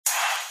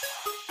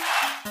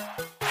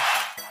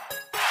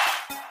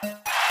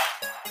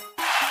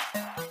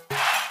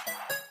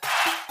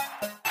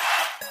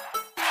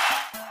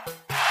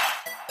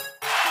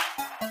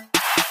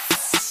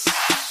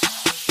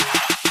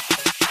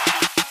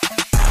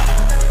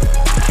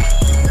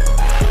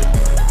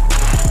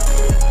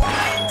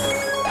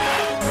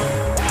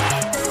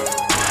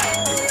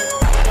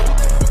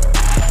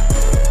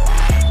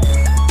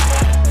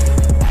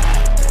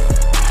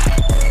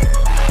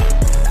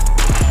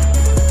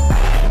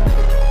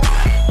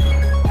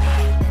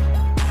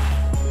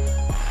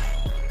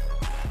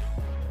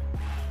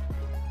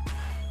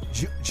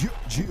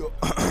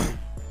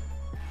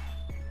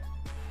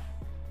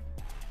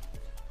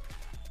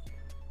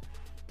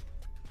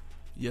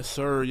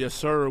sir. Yes,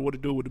 sir. What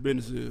it do with the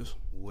business is?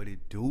 What it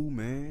do,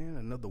 man?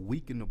 Another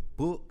week in the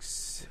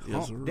books.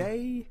 Yes, Hump sir.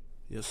 day.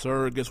 Yes,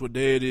 sir. Guess what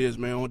day it is,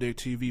 man? On Deck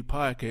TV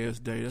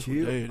podcast day. That's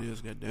Chill. what day it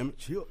is, goddammit.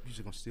 Chill. You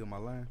just gonna steal my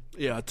line?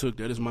 Yeah, I took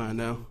that. It's mine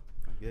now.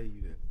 I gave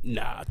you that.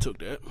 Nah, I took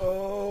that.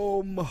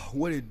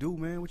 What it do,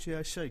 man? What you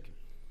had shaking?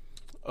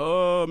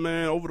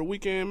 Man, over the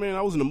weekend, man,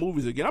 I was in the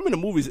movies again. I'm in the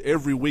movies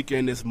every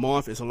weekend this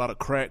month. It's a lot of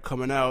crack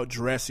coming out.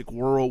 Jurassic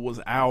World was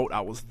out.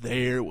 I was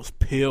there. It was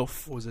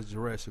piff. What was that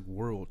Jurassic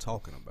World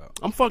talking about?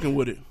 I'm fucking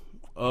with it.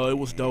 It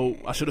was dope.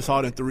 I should have saw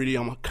it in 3D.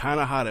 I'm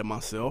kind of hot at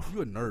myself.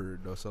 You a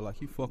nerd though, so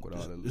like you fuck with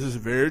all that. This is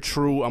very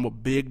true. I'm a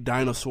big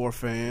dinosaur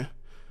fan.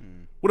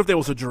 What if there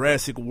was a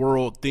Jurassic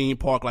World theme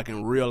park like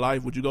in real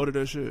life? Would you go to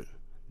that shit?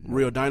 No.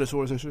 Real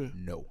dinosaurs and shit?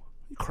 No.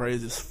 You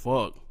crazy as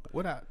fuck.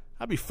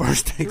 I'd be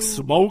first thing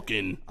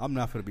smoking. I'm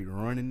not gonna be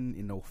running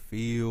in no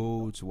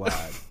fields while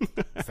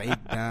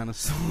fake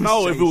dinosaurs.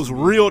 No, if it was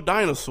real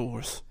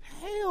dinosaurs.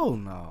 Hell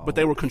no. But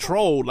they were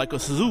controlled like a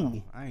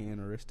zoo. I ain't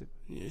interested.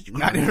 Yeah,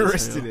 not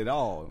interested at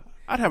all.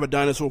 I'd have a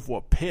dinosaur for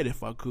a pet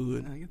if I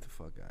could. Nah, get the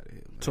fuck out of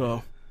here, man.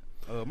 So,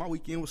 my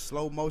weekend was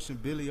slow motion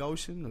Billy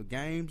Ocean. The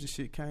games and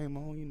shit came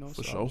on, you know.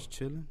 For so sure. I was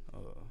chilling.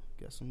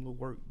 Got some little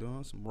work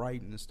done, some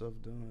writing and stuff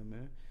done,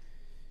 man.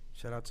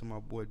 Shout out to my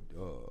boy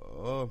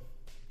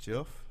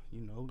Jeff.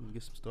 You know,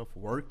 get some stuff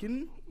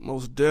working.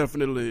 Most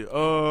definitely.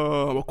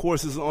 Of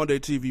course, it's an On Day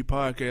TV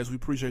podcast. We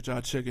appreciate y'all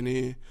checking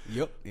in.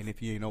 Yep. And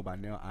if you ain't know by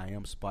now, I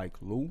am Spike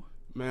Lou.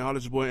 Man, holla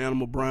at your boy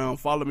Animal Brown.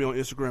 Follow me on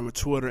Instagram and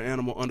Twitter,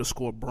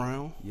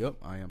 Animal_Brown. Yep,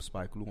 I am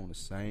Spike Lou on the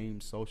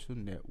same social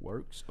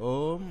networks.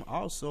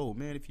 Also,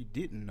 man, if you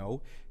didn't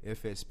know,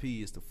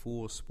 FSP is the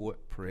Full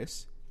Sport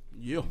Press.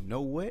 Yeah. You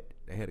know what?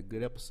 They had a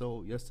good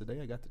episode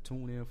yesterday. I got to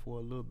tune in for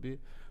a little bit.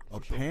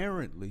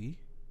 Apparently,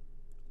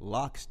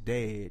 Locke's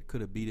dad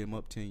could have beat him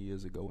up 10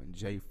 years ago, and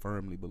Jay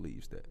firmly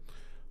believes that.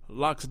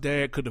 Locke's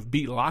dad could have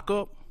beat Locke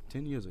up?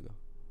 10 years ago.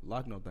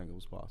 Locke don't think it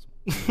was possible.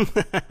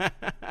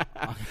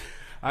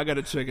 I got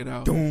to check it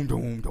out.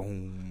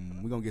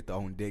 Doom. We're going to get the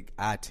On Deck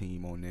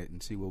I-team on that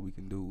and see what we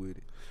can do with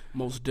it.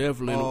 Most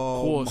definitely. And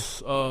of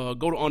course, go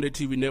to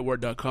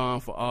OnDeckTVNetwork.com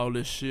for all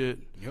this shit.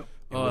 Yep.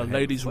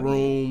 Ladies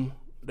Room.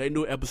 Their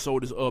new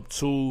episode is up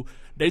too.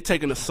 They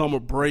taking a summer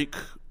break,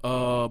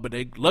 but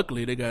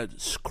luckily they got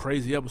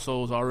crazy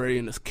episodes already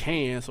in this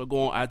can. So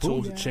go on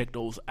iTunes and check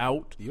those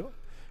out. Yep.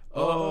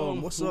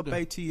 What's up,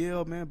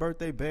 ATL, man?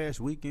 Birthday bash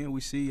weekend. We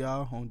see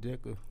y'all on deck.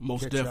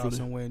 Most catch definitely. Y'all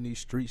somewhere in these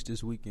streets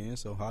this weekend.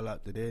 So holla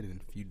out to that.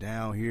 And if you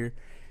down here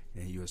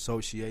and you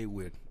associate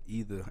with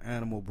either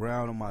Animal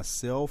Brown or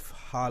myself,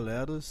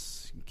 holla at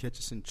us. You can catch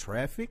us in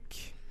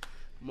traffic.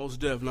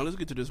 Most definitely. Now let's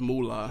get to this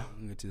moolah.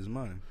 Get to his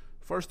money.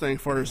 First thing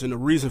first, and the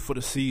reason for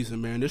the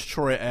season, man, this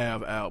Troy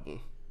Ave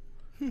album.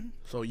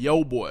 So,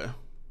 Yo Boy.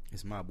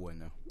 It's my boy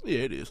now. Yeah,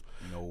 it is.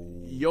 No.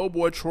 Yo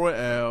Boy Troy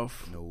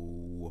Ave.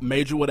 No.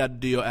 Major Without a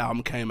Deal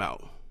album came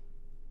out.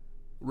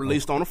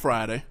 Released on a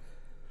Friday.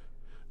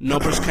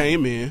 Numbers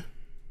came in.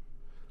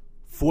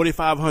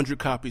 4,500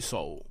 copies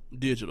sold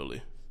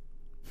digitally.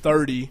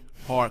 30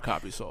 hard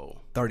copies sold.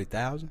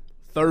 30,000?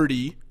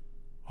 30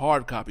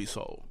 hard copies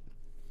sold.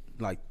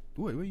 Like,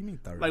 what do you mean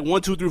 30? Like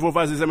 1, 2, 3, 4,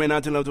 5, 6, 7, 8,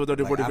 9, 10, 11, 12,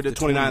 13, 14, 15,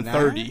 29,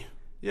 30.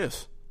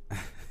 Yes.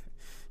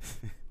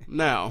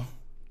 Now,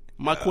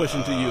 my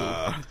question to you.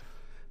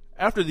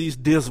 After these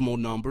dismal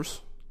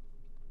numbers,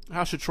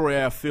 how should Troy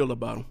Ave feel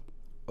about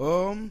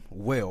them?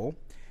 Well,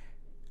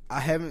 I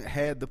haven't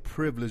had the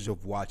privilege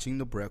of watching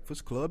the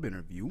Breakfast Club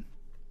interview,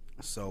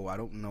 so I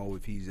don't know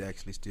if he's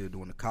actually still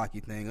doing the cocky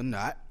thing or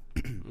not.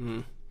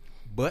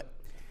 But,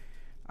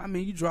 I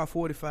mean, you drop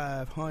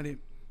 4,500.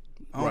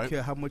 I don't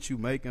care how much you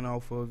making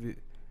off of it.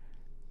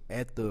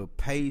 At the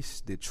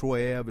pace that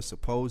Troy Ave is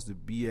supposed to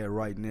be at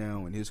right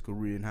now in his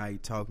career and how he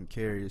talk and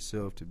carry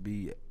himself to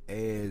be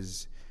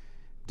as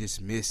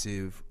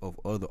dismissive of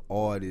other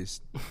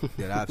artists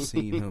that I've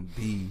seen him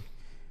be,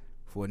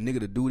 for a nigga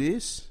to do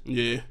this,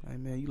 yeah, hey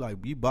man,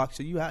 you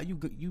boxer,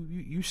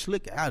 you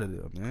slick out of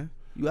there, man.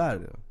 You out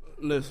of there.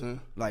 Listen,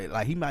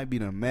 like he might be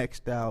done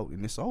maxed out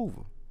and it's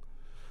over.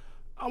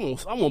 I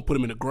won't put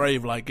him in the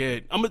grave like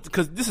that.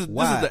 Because this is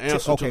the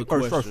answer to the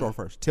question.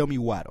 First. Tell me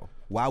why though.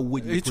 Why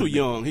wouldn't you? He's too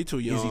young. He's too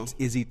young.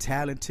 Is he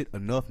talented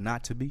enough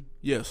not to be?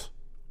 Yes.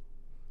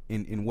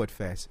 In what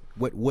facet?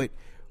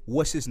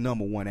 What's his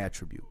number one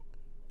attribute?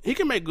 He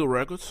can make good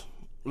records.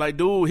 Like,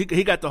 dude,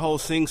 he got the whole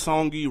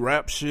sing-songy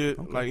rap shit.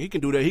 Okay. Like, he can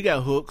do that. He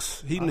got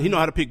hooks. He know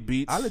how to pick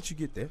beats. I'll let you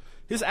get that.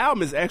 His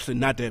album is actually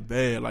not that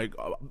bad. Like,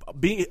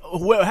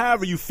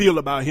 however you feel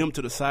about him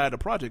to the side, the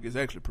project is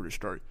actually pretty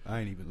straight. I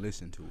ain't even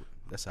listened to it.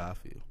 That's how I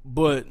feel.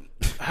 But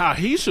how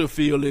he should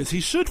feel is he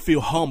should feel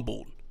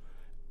humbled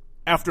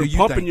after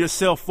pumping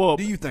yourself up.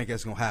 Do you think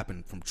that's going to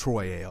happen from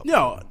Troy Ave?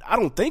 No, I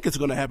don't think it's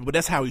going to happen, but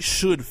that's how he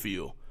should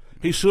feel.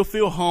 He should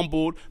feel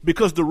humbled,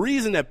 because the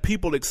reason that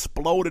people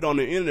exploded on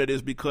the internet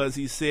is because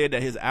he said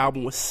that his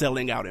album was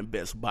selling out in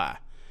Best Buy.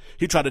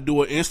 He tried to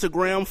do an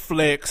Instagram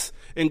flex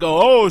and go,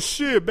 "Oh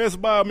shit, Best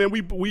Buy, man,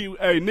 we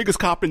niggas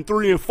copping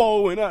 3 and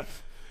 4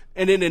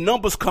 and then the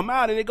numbers come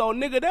out and they go,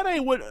 nigga,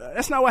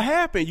 that's not what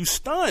happened. You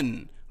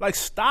stunned. Like,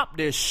 stop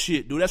that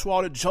shit, dude. That's where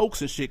all the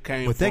jokes and shit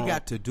came But from. they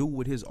got to do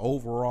with his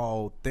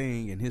overall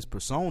thing and his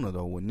persona,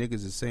 though. When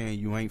niggas is saying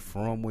you ain't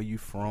from where you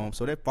from,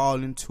 so that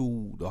fall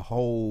into the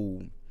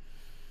whole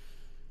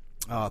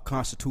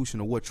constitution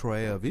of what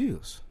Troy Ave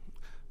is.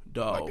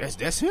 Dog. Like,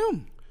 that's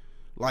him.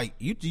 Like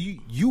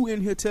you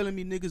in here telling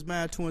me niggas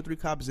buy 2 and 3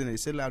 copies and they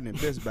sell out in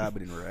Best Buy,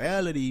 but in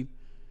reality,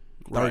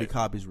 30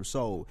 copies were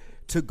sold.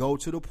 To go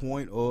to the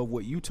point of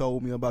what you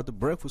told me about the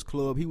Breakfast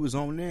Club, he was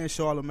on there and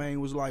Charlamagne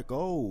was like,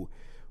 "Oh,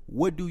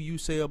 what do you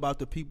say about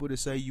the people that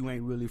say you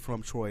ain't really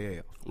from Troy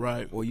Ave?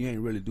 Right. Or you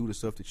ain't really do the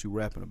stuff that you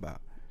rapping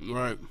about?"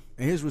 Right.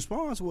 And his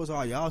response was,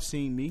 "Oh, y'all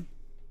seen me.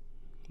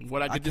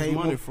 Where'd I get this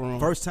money from?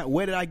 First time,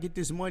 where did I get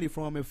this money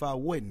from if I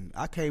wouldn't?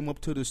 I came up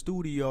to the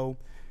studio,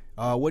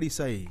 what'd he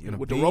say?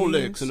 With the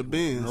Rolex and the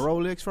Benz. The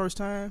Rolex first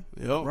time?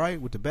 Yep. Right?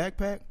 With the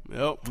backpack?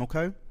 Yep.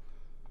 Okay.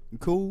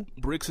 Cool.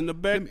 Bricks in the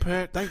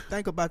backpack.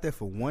 Think about that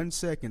for 1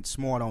 second,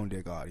 smart on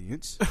deck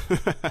audience.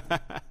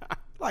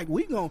 Like,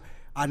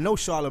 I know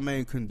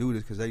Charlamagne couldn't do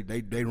this because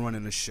they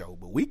running the show,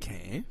 but we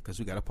can because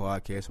we got a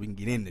podcast. We can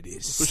get into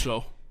this. For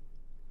sure.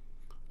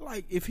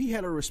 Like, if he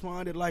had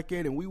responded like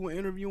that and we were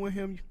interviewing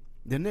him,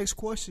 the next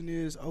question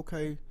is,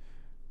 okay,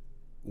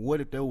 what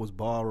if that was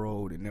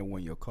borrowed and that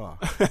wasn't your car?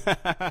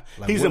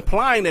 Like, he's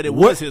implying that it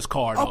was his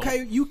car, though.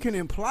 Okay, you can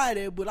imply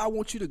that, but I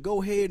want you to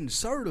go ahead and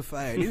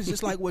certify it. It's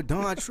just like what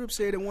Don Tripp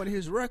said in one of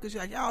his records.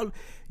 Like,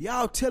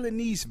 y'all telling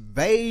these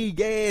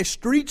vague-ass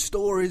street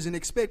stories and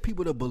expect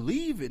people to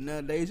believe it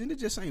nowadays, and it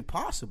just ain't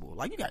possible.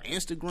 Like, you got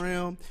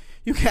Instagram,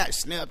 you got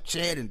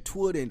Snapchat and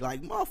Twitter, and,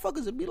 like,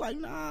 motherfuckers would be like,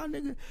 nah,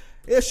 nigga,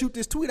 they'll shoot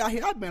this tweet out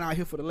here. I've been out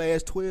here for the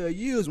last 12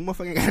 years.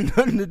 Motherfucker ain't got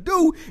nothing to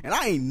do, and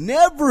I ain't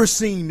never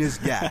seen this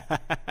guy.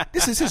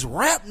 This is his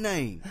rap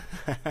name.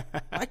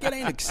 Like, it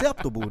ain't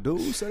acceptable,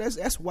 dude. So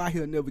that's why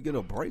he'll never get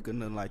a break or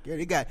nothing like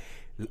that.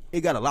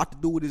 It got a lot to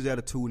do with his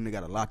attitude, and it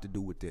got a lot to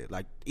do with that.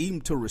 Like,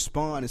 even to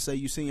respond and say,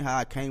 you seen how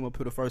I came up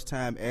here the first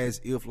time,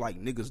 as if,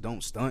 like, niggas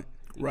don't stunt.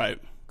 Right.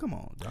 Come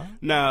on, dog.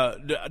 Now,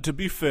 to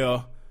be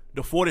fair,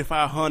 the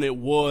 4500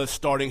 was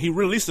starting. He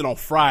released it on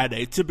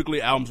Friday.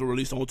 Typically, albums are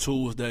released on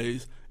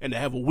Tuesdays, and they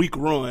have a week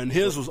run.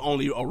 His was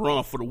only a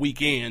run for the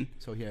weekend.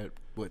 So he had,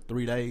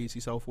 3 days he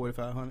sold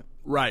 4,500?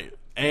 Right.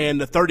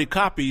 And the 30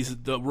 copies,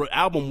 the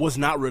album was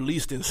not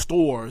released in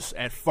stores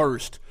at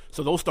first.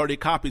 So those 30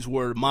 copies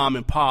were mom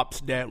and pops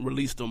that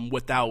released them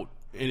without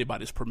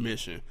anybody's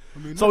permission. I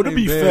mean, so to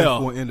be fair,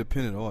 for an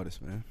independent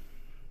artist, man.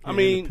 I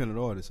mean, independent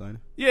artist, ain't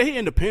he? Yeah, he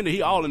independent.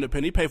 He all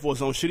independent. He paid for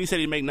his own shit. He said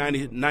he make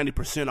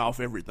 90%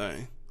 off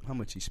everything. How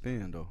much he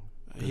spend though?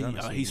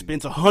 He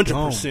spends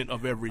 100%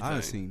 of everything.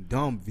 I've seen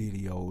dumb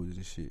videos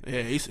and shit.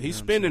 Yeah, he's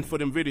spending for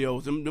them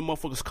videos. Them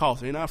motherfuckers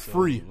cost. They're not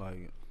free.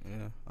 Like,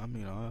 yeah, I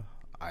mean,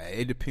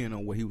 it depends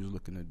on what he was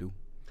looking to do.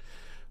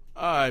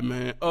 All right,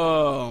 man.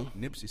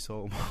 Nipsey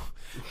sold more.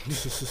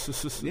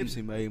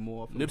 Nipsey made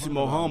more. Nipsey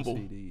more humble.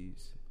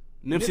 CDs.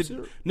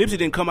 Nipsey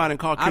didn't come out and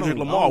call Kendrick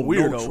Lamar weirdo.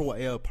 I don't know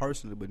Troy Ave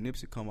personally, but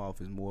Nipsey come off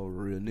as more of a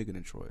real nigga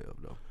than Troy Ave,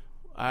 though.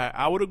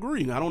 I would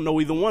agree. I don't know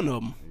either one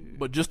of them,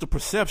 but just the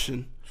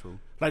perception. True.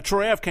 Like,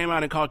 Troy Ave came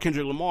out and called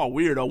Kendrick Lamar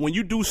weirdo. When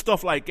you do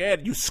stuff like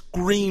that, you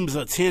screams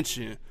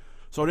attention.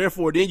 So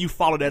therefore, then you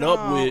follow that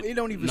up with, it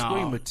don't even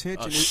scream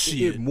attention.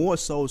 Shit. It more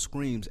so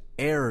screams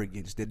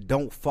arrogance that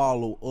don't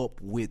follow up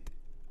with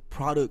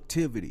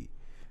productivity.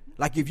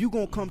 Like, if you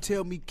gonna come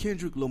tell me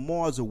Kendrick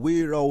Lamar's a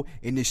weirdo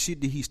and the shit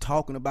that he's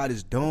talking about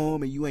is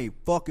dumb and you ain't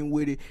fucking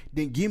with it,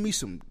 then give me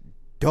some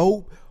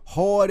dope,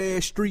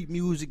 hard-ass street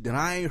music that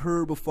I ain't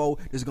heard before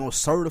that's gonna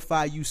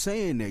certify you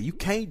saying that. You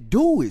can't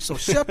do it, so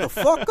shut the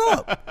fuck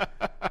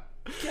up.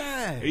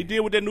 God. He did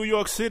with that New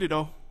York City,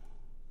 though.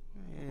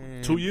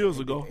 Man. 2 years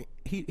ago.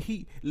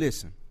 He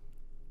listen,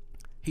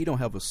 he don't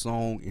have a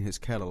song in his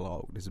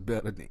catalog that's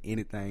better than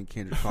anything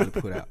Kendrick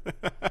probably put out.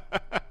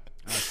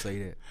 I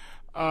say that.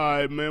 All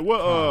right, man.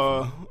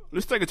 What?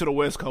 Let's take it to the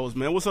West Coast,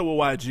 man. What's up with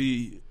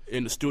YG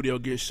in the studio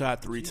getting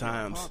shot 3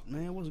 times?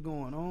 Man, what's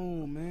going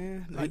on,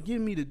 man? Like, give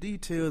me the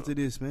details of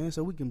this, man,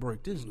 so we can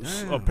break this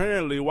down.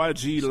 Apparently,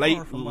 YG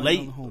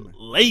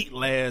late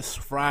last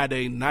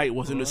Friday night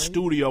was in the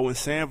studio in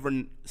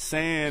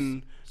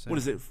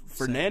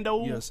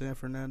Fernando? Yeah, San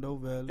Fernando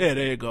Valley. Yeah,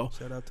 there you go.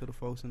 Shout out to the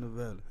folks in the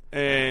valley.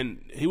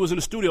 And he was in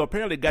the studio.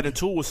 Apparently, got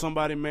into it with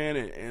somebody, man,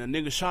 and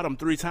a nigga shot him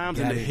 3 times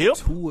in the hip.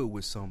 Got into it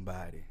with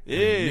somebody. Yeah.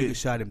 And a nigga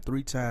shot him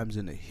 3 times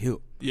in the hip.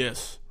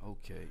 Yes.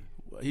 Okay.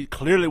 He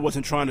clearly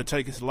wasn't trying to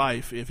take his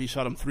life if he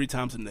shot him 3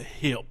 times in the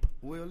hip.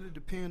 Well, it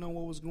depends on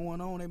what was going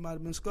on. They might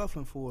have been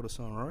scuffling for it or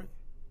something,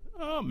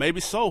 right?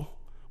 Maybe so.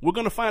 We're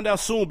going to find out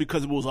soon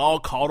because it was all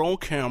caught on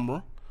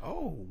camera.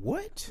 Oh,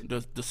 what?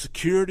 The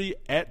security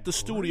at the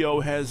studio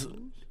has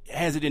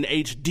it in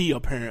HD,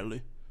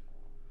 apparently.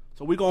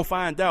 So we're going to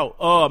find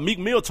out. Meek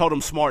Mill told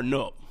him smarten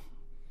up.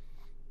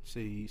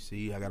 See,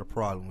 I got a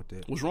problem with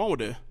that. What's wrong with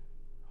that?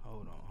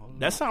 Hold on.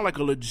 That sounds like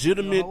a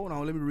legitimate... Hold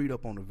on, let me read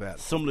up on the valley.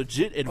 Some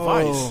legit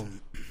advice.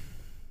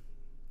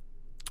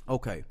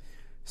 Okay.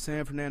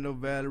 San Fernando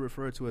Valley,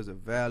 referred to as a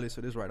valley,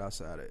 so this right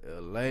outside of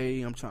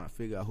L.A. I'm trying to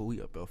figure out who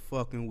he up there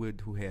fucking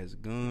with, who has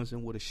guns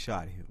and would have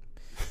shot him.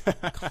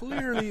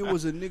 Clearly, it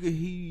was a nigga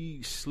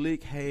he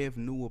slick half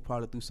knew or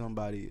probably through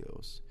somebody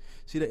else.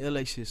 See, the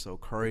LA shit so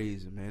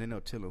crazy, man. They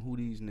not telling who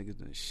these niggas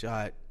done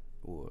shot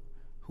or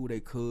who they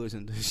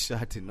cousin done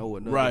shot to know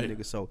another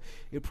nigga. So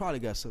it probably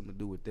got something to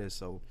do with that.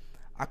 So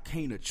I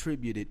can't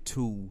attribute it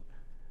to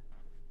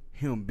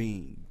him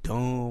being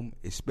dumb,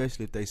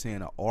 especially if they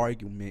saying an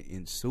argument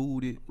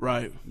ensued it.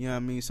 Right. You know what I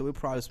mean? So it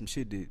probably some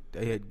shit that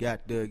they had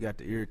got there, got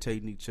to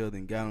irritating each other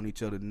and got on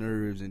each other's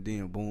nerves, and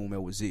then boom, that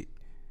was it.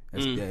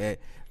 That's that.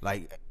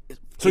 Like,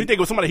 so you think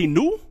it was somebody he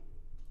knew?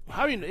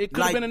 How it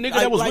could have been a nigga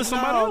that was with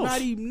somebody else?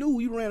 Not even knew.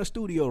 You ran a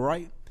studio,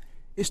 right?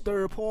 It's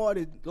third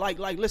party. Like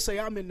let's say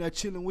I'm in there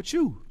chilling with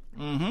you,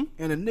 and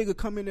a nigga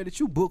come in there that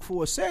you booked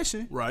for a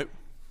session, right?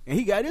 And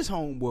he got his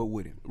homeboy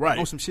with him, right?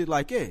 On some shit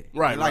like that,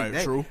 right? Like right,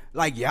 that. True.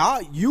 Like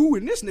you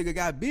and this nigga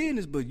got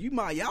business, but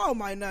y'all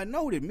might not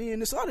know that me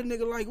and this other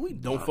nigga we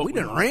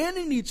done ran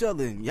into each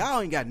other, and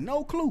y'all ain't got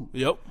no clue.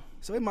 Yep.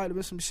 So it might have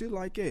been some shit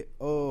like that.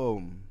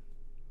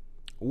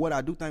 What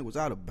I do think was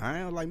out of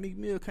bounds, like Meek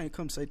Mill can't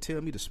come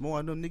tell me to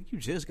smart enough, nigga. You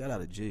just got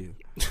out of jail.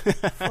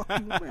 Fuck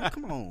you, man.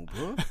 Come on,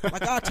 bro.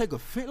 Like I'll take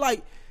offense.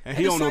 Like, and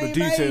he don't know the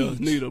details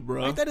neither,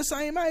 bro. Like they the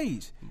same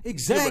age,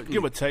 exactly.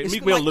 Give a take.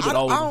 Meek Mill a little bit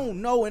older. I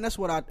don't know, and that's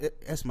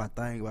my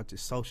thing about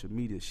this social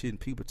media shit. And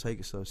people take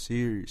it so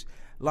serious.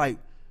 Like,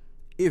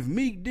 if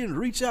Meek didn't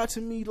reach out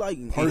to me, like,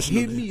 and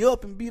hit me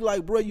up and be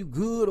like, bro, you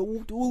good or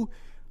whoop whoop.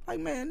 Like,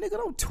 man, nigga,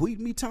 don't tweet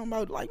me talking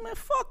about, like, man,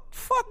 fuck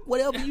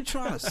whatever you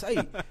trying to say.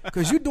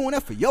 Because you doing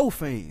that for your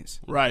fans.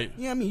 Right.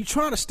 You know what I mean? You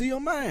trying to steal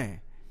mine.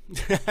 You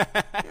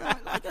know,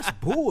 like, that's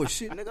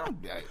bullshit, nigga.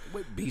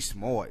 Don't be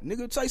smart.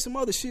 Nigga, say some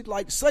other shit,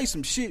 like, say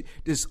some shit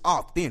that's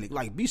authentic.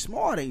 Like, be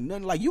smart ain't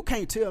nothing. Like, you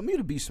can't tell me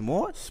to be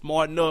smart.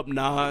 Smarten up,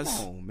 Nas.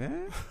 Come on,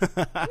 man.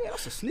 Yeah,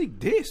 that's a sneak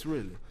diss,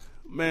 really.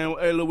 Man,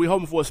 hey, look, we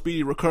hoping for a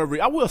speedy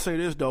recovery. I will say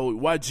this, though.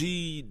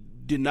 YG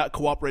did not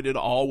cooperate at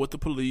all with the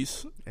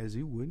police. As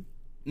he would.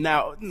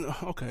 Now,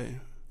 okay,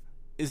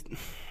 they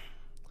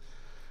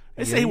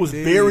say he was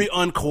very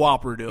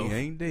uncooperative. He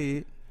ain't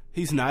dead.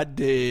 He's not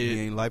dead. He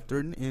ain't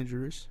life-threatening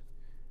injuries.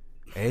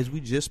 As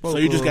we just spoke. So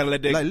you just gotta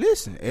let that. Like,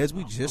 listen, as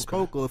we just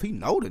spoke of, he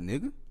know the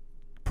nigga.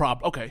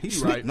 Okay, he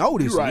right. Know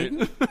this right.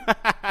 nigga.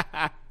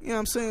 You know what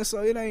I'm saying?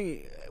 So it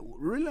ain't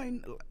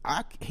really.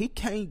 He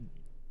can't.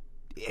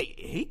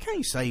 He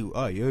can't say,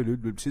 oh yeah,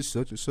 it's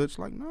such and such.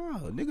 Like, nah,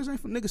 niggas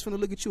finna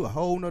look at you a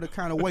whole nother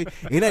kind of way.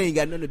 It ain't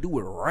got nothing to do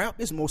with rap.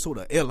 It's more so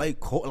the LA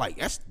court. Like,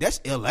 that's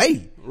LA.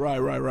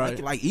 Right.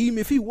 Like even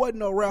if he wasn't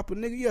no rapper,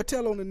 nigga, yeah,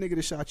 tell on the nigga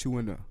that shot you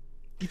in there.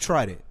 You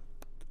try that.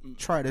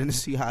 Try that and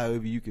see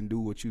however you can do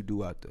what you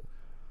do out there.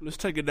 Let's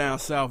take it down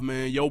south,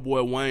 man. Yo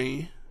boy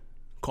Wayne,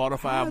 Carter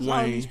 5 Wayne.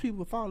 All these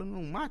people following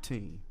on my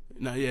team.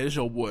 Nah, yeah, it's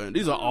your boy.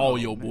 These are all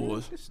your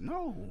boys.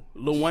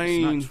 Lil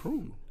Wayne not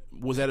true.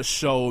 Was at a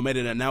show, made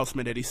an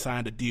announcement that he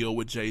signed a deal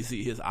with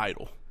Jay-Z, his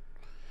idol.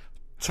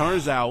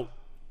 Turns out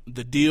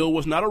the deal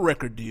was not a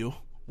record deal,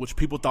 which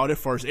people thought at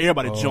first.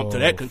 Everybody jumped to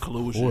that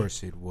conclusion. Of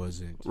course it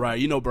wasn't. Right,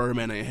 you know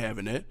Birdman ain't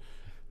having that.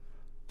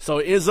 So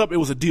it ends up, it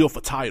was a deal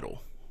for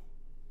Tidal.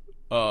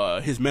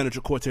 His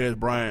manager, Cortez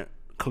Bryant,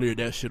 cleared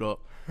that shit up.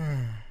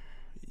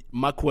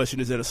 My question,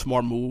 is that a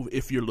smart move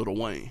if you're Lil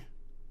Wayne?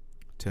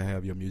 To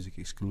have your music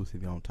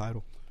exclusively on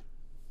Tidal?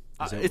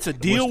 It's a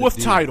deal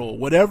with Tidal.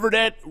 Whatever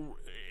that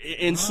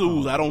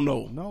ensues, I don't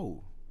know.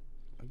 No.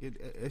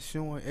 It's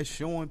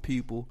showing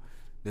people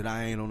that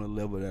I ain't on the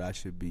level that I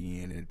should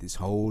be in, and this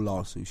whole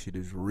lawsuit shit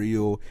is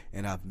real,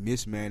 and I've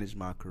mismanaged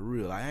my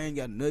career. I ain't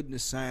got nothing to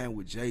sign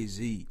with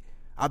Jay-Z.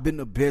 I've been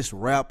the best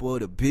rapper,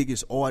 the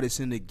biggest artist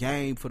in the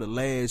game for the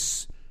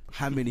last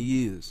how many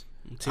years?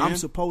 10? I'm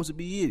supposed to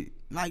be it.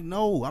 Like,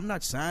 no, I'm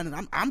not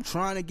signing. I'm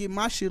trying to get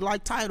my shit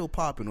like Tidal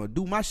popping, or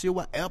do my shit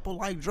with Apple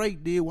like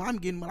Drake did, where I'm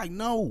getting like,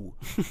 no.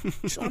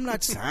 So I'm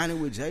not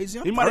signing with Jay-Z.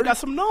 He might have got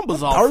some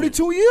numbers off.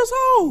 32 years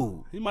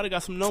old. He might have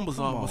got some numbers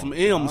off. Some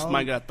M's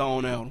might got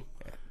thrown out.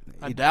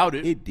 I doubt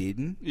it. It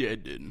didn't. Yeah,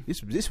 it didn't.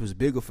 This was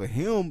bigger for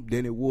him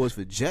than it was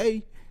for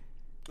Jay.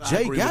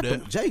 Jay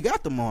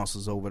got the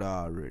monsters over there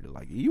already.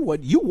 Like, you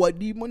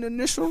wasn't even in the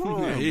initial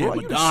run, yeah, bro.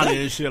 Madonna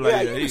and shit like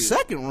that. You the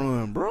second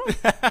run, bro.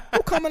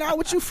 Who coming out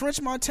with you,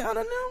 French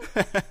Montana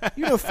now?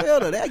 You done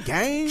failed at that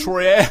game.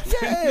 Troy.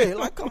 Yeah,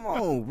 like, come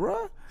on,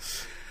 bro.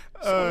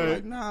 So,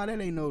 like, nah, that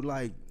ain't no,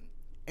 like,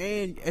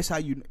 and that's how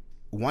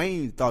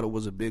Wayne thought it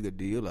was a bigger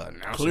deal.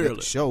 Clearly,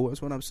 the show.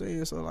 That's what I'm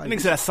saying. So, like,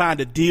 nigga said I signed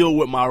a deal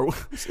with my.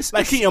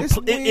 Like, he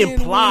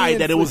implied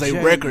that it was a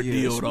record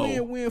deal,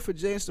 though. Win for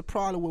Jay. It's the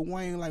problem with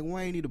Wayne. Like,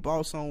 Wayne need to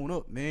boss on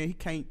up, man. He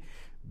can't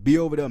be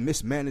over there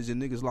mismanaging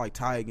niggas like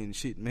Tiger and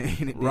shit, man.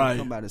 And then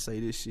come out and say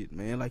this shit,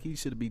 man. Like, he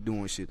should be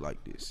doing shit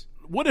like this.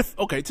 What if?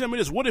 Okay, tell me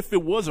this. What if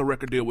it was a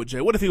record deal with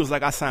Jay? What if he was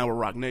like, I signed with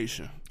Rock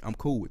Nation? I'm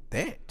cool with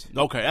that.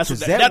 Okay, that's what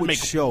that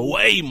makes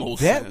way more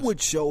sense. That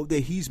would show that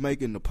he's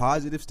making the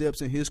positive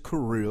steps in his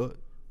career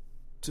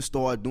to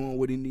start doing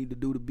what he need to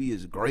do to be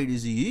as great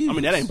as he is. I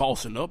mean, that ain't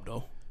bossing up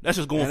though. That's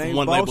just going from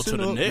one label to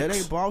the next. That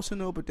ain't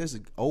bossing up, but that's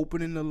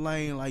opening the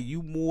lane. Like,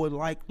 you more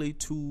likely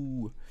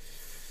to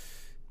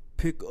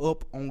pick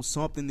up on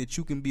something that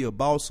you can be a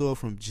boss of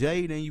from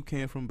Jay than you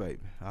can from Baby.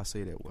 I'll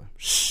say that way.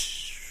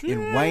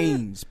 In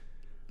Wayne's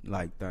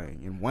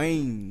thing, in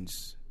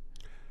Wayne's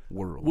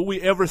world. Will we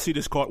ever see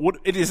this Carter?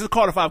 Is this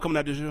Carter 5 coming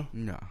out this year?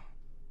 No.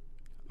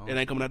 It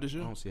ain't coming out this I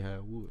year? don't see how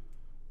it would.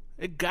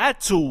 It got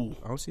to.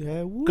 I don't see how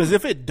it would. Because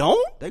if it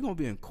don't, they're going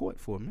to be in court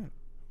for a minute.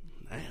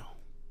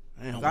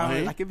 Damn,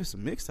 Wayne. Like if it's a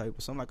mixtape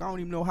or something, like I don't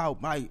even know how.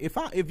 Like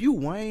if you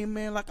Wayne,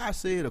 man, like I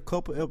said a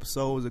couple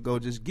episodes ago,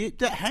 just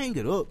hang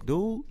it up,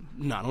 dude.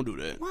 Nah, don't do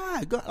that.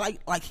 Why?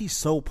 Like he's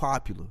so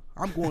popular.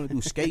 I'm going to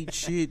do skate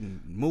shit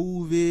and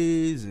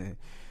movies and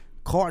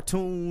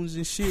cartoons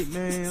and shit,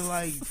 man.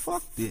 Like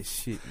fuck this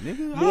shit,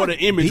 nigga. More the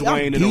image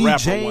Wayne than the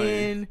rapper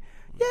Wayne.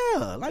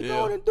 Yeah, like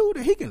go on and do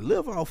that. He can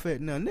live off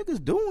it now.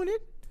 Niggas doing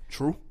it.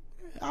 True.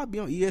 I'll be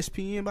on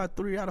ESPN about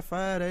 3 out of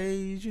 5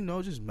 days, you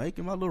know, just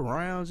making my little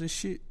rounds and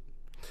shit.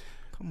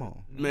 Come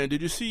on. Man,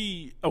 did you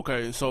see,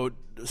 okay, so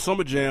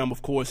Summer Jam,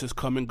 of course, has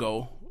come and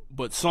go,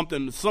 but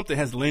something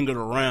has lingered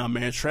around,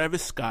 man.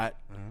 Travis Scott,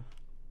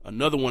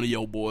 another one of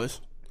your boys.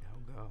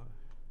 Oh,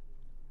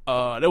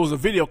 God. There was a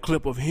video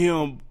clip of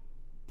him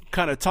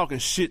kind of talking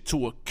shit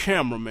to a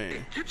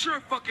cameraman. Get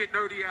your fucking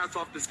nerdy ass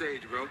off the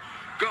stage, bro.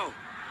 Go.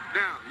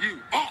 Now, you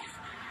off.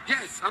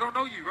 Yes, I don't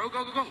know you, bro.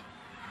 Go.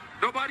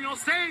 Nobody on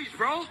stage,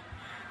 bro.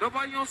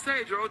 Nobody on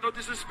stage, bro. No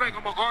disrespect.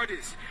 I'm an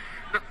artist.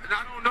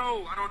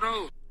 No, I don't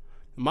know.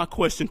 My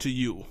question to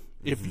you,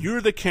 if you're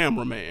the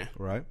cameraman.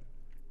 Right.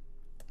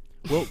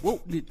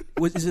 Well,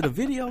 is it a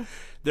video?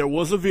 There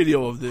was a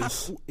video of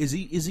this. Is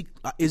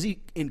he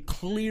in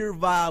clear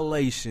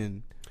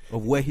violation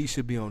of where he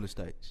should be on the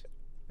stage?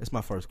 That's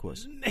my first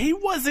question. He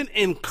wasn't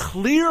in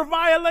clear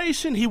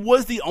violation. He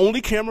was the only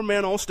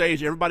cameraman on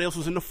stage. Everybody else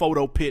was in the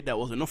photo pit that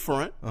was in the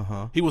front.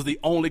 He was the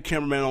only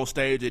cameraman on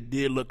stage. It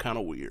did look kind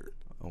of weird.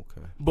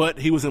 Okay. But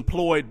he was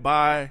employed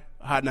by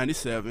Hot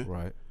 97.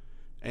 Right.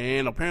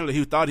 And apparently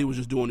he thought he was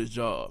just doing his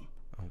job.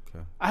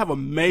 Okay. I have a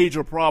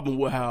major problem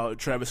with how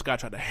Travis Scott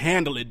tried to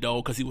handle it,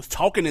 though, because he was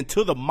talking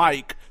into the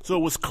mic, so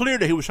it was clear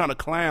that he was trying to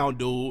clown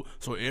dude,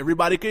 so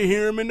everybody could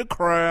hear him in the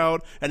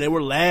crowd, and they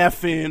were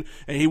laughing,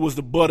 and he was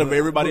the butt of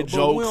everybody's jokes.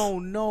 But we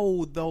don't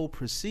know, though,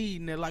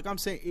 proceeding that. Like I'm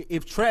saying,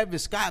 if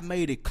Travis Scott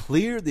made it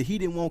clear that he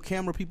didn't want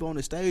camera people on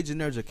the stage and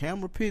there's a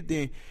camera pit,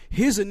 then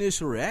his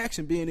initial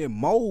reaction being in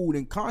mode,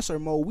 in concert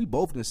mode, we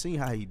both done seen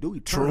how he do. He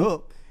turn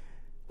up.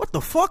 What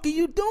the fuck are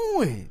you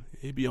doing?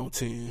 He be on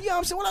 10. You know what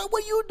I'm saying? Like,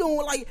 what are you doing?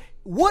 Like,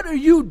 what are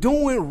you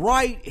doing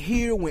right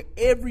here when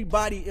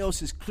everybody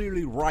else is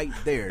clearly right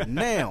there?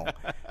 Now,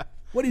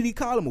 what did he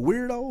call him? A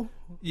weirdo?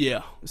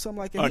 Yeah. Something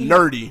like that. A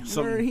nerdy.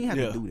 Nerd, he had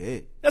to do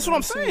that. That's what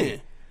I'm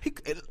saying.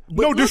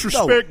 No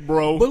disrespect,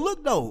 bro. But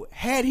look, though,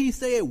 had he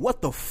said,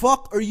 what the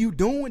fuck are you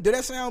doing? Did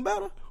that sound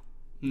better?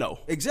 No.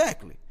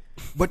 Exactly.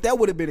 But that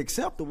would have been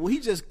acceptable. He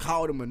just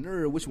called him a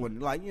nerd, which one,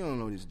 like, you don't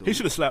know this dude. He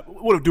should have slapped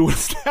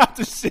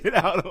the shit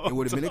out of him. It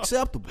would have been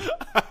acceptable.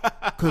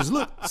 Because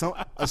look,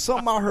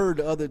 something I heard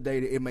the other day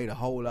that it made a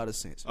whole lot of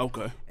sense.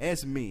 Okay.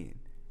 As men,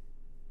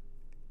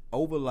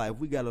 over life,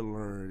 we got to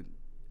learn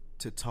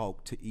to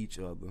talk to each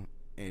other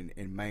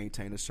and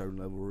maintain a certain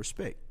level of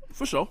respect.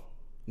 For sure.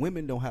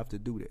 Women don't have to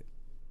do that.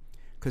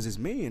 Because as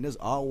men, there's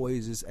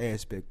always this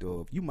aspect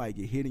of you might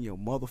get hit in your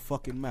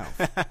motherfucking mouth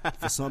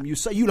for something you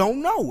say you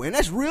don't know, and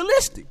that's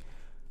realistic.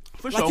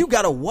 For like sure. you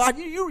gotta watch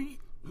you.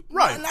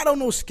 Right. Not on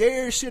no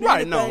scared shit.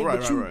 Right. Anything, No.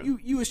 Right. but right.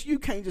 You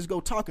can't just go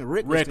talking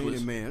reckless to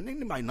any man. They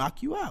might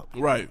knock you out.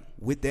 Right.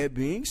 With that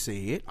being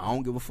said, I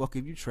don't give a fuck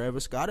if you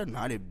Travis Scott or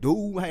not. If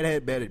dude had a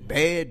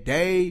bad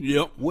day,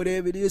 yep,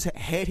 whatever it is,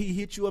 had he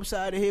hit you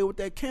upside the head with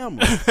that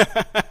camera,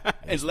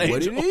 that's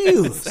what it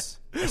is.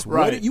 That's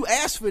right. You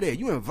asked for that.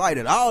 You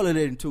invited all of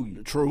that into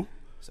you. True.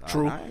 So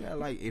True. I ain't got,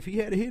 like, if he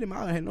had hit him,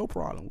 I had no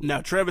problem with it.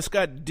 Now, Travis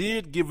Scott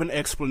did give an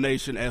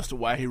explanation as to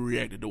why he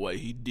reacted the way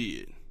he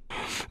did.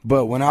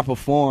 But when I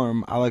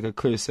perform, I like a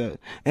clear set.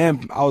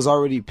 And I was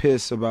already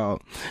pissed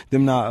about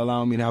them not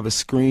allowing me to have a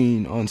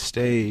screen on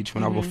stage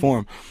when I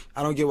perform.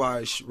 I don't get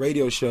why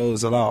radio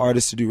shows allow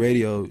artists to do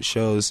radio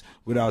shows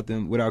without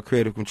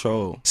creative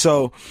control.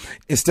 So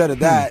instead of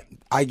that,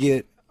 I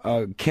get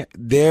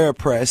their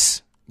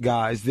press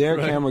guys, their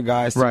camera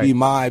guys to be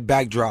my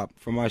backdrop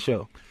for my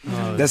show.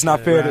 That's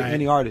not fair to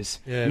any artist.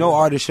 Yeah, no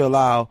artist should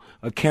allow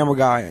a camera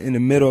guy in the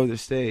middle of the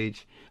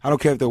stage. I don't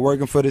care if they're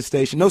working for the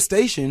station. No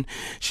station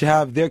should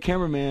have their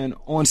cameraman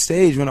on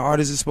stage when the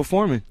artist is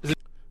performing.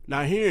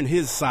 Now, hearing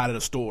his side of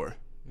the story,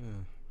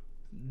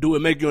 do it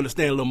make you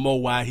understand a little more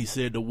why he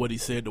said what he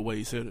said the way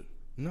he said it?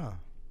 No.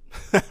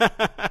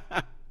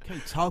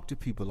 Can't talk to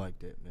people like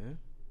that, man.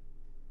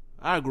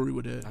 I agree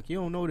with that. Like, you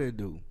don't know that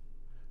dude.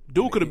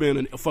 Dude could have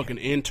been a fucking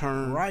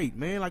intern. Right,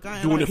 man. Like, I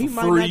ain't doing like, it for he free.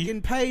 might not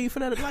getting paid for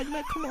that. Like,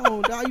 man, come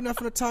on, dog. You not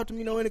finna talk to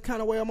me, any kind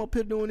of way. I'm up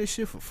here doing this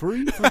shit for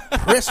free.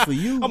 Press for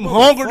you. I'm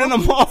hungry than a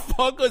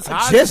motherfucker.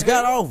 I just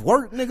got off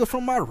work, nigga,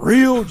 from my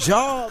real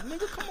job.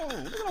 Nigga, come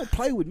on. Nigga, don't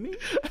play with me.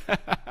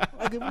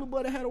 Like, if little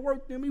buddy had to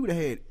work them, he would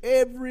have had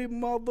every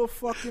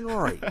motherfucking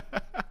right.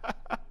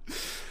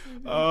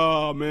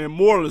 Oh, man.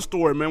 Moral of the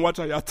story, man. Watch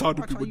how y'all talk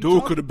to people.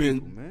 Dude could have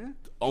been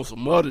on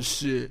some other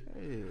shit.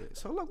 Yeah. Shit.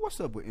 So look, what's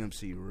up with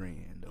MC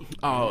Ren though?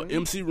 Oh,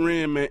 MC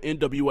Ren, man,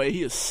 NWA,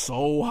 he is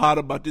so hot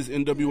about this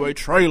NWA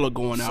trailer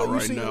going out you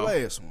right seen now. the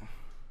last one?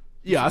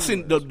 Yeah, I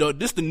seen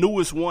this the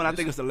newest one. I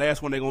think it's the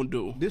last one they're gonna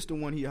do. This the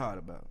one he hot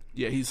about.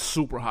 Yeah, he's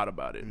super hot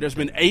about it. There's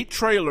been 8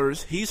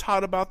 trailers. He's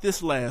hot about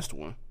this last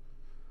one.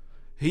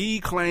 He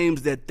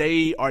claims that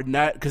they are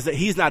not, because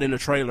he's not in the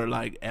trailer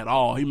like at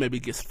all. He maybe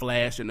gets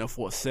flashed in there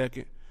for a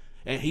second,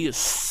 and he is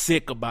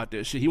sick about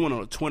that shit. He went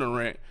on a Twitter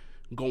rant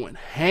going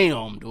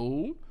ham,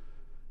 dude.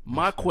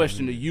 My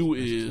question to you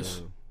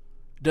is,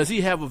 does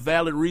he have a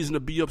valid reason to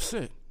be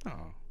upset? Oh.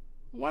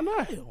 Why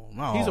not?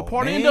 No, He's a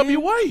part man. of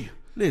NWA.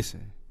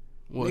 Listen,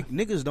 What?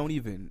 niggas don't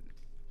even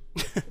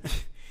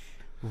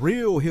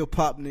real hip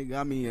hop nigga.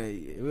 I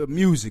mean,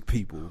 music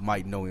people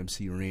might know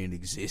MC Ren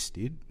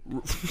existed.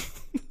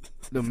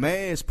 The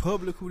mass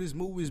public who this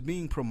movie is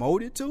being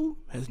promoted to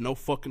Has no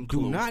fucking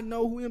clue. do not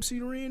know who MC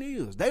Ren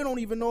is. They don't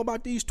even know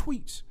about these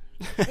tweets.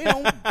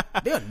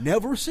 They'll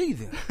never see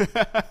them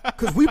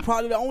because we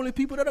probably the only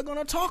people that are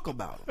gonna talk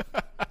about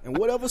them and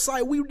whatever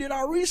site we did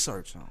our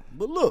research on.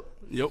 But look,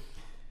 Yep.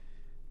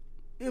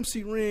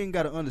 MC Ren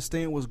got to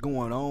understand what's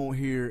going on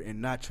here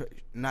and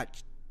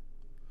not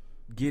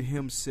get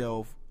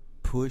himself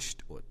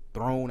pushed or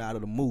thrown out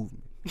of the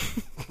movement.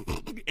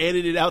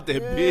 Edited out that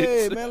Yeah,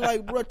 bitch. man,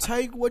 like, bro,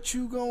 take what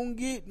you gonna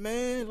get,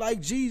 man. Like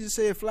Jesus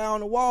said, fly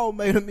on the wall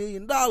made $1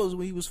 million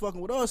when he was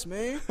fucking with us,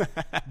 man.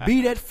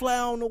 Be that fly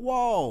on the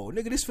wall.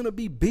 Nigga, this finna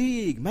be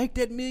big. Make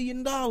that $1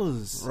 million.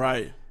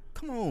 Right.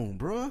 Come on,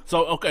 bro.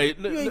 So, okay.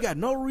 You ain't got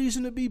no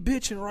reason to be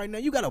bitching right now.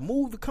 You got a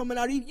movie coming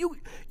out. You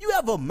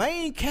have a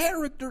main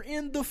character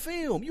in the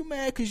film. You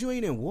mad because you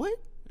ain't in what?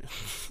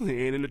 He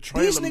ain't in the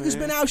trailer, These niggas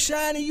man. been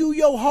outshining you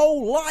your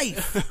whole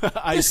life.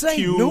 Ice This ain't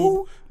Cube,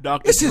 new.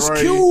 Dr. This is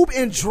Dre, Cube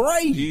and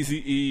Dre.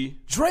 Eazy-E.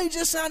 Dre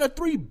just signed a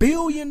 $3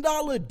 billion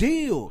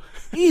deal.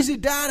 Easy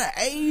died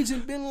of AIDS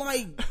and been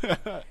like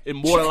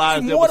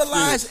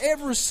Immortalized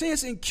ever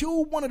since. And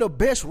Cube, one of the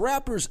best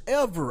rappers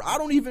ever. I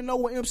don't even know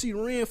what MC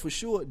Ren for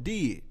sure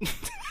did.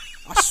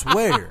 I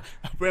swear.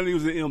 Apparently he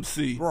was an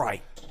MC.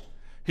 Right.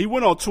 He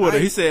went on Twitter.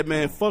 He said,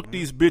 man, fuck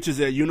these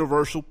bitches at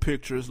Universal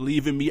Pictures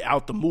leaving me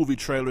out the movie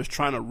trailers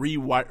trying to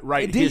rewrite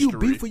And then history. you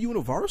beef for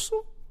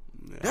Universal?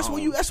 That's who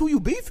you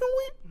beefing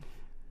with?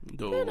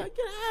 Dude. Man,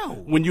 get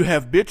out. When you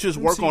have bitches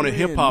work MC on a Ren,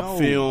 hip hop no.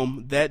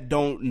 film that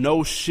don't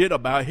know shit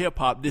about hip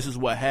hop, this is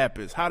what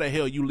happens. How the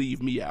hell you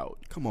leave me out?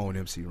 Come on,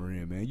 MC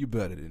Ren, man. You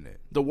better than that.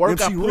 The work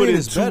MC I put Ren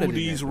is into better than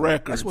these that, bro.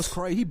 records. That's what's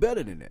crazy. He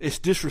better than that. It's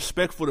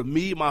disrespectful to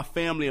me, my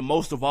family, and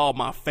most of all,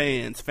 my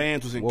fans.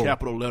 Fans was in Whoa.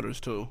 capital letters,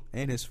 too.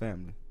 And his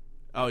family.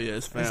 Oh, yeah,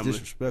 his That's family.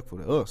 disrespectful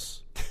to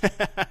us.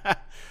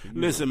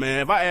 Listen,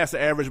 man, if I ask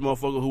the average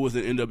motherfucker who was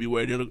in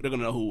NWA, they're going to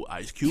know who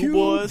Ice Cube Cube,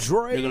 was.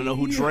 Dre. They're going to know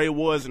who Dre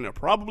was, and they're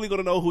probably going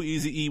to know who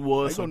Eazy-E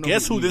was. They So gonna know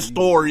guess who who this Eazy-E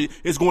story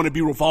is going to be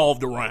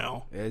revolved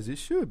around? As it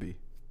should be.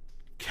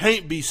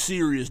 Can't be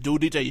serious,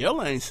 dude. DJ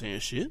Yella ain't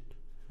saying shit.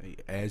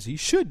 As he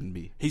shouldn't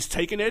be. He's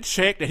taking that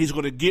check that he's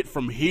going to get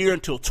from here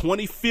until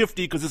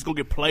 2050 because it's going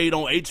to get played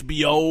on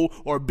HBO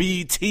or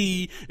BET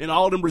and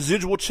all them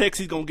residual checks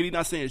he's going to get. He's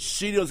not saying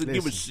shit. He doesn't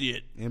give a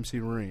shit. MC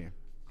Ren,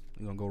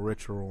 we're going to go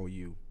retro on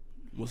you.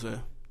 What's that?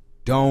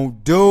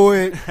 Don't do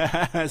it.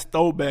 It's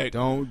throwback.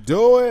 Don't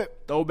do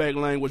it. Throwback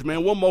language,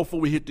 man. One more before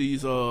we hit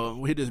these.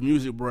 We hit this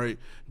music break.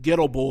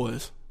 Ghetto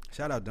Boys.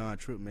 Shout out Don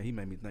Tripp, man. He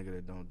made me think of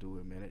that. Don't do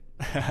it, man. It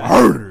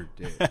murdered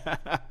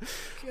that.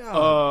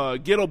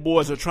 God. Ghetto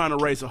Boys are trying to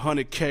raise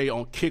 $100K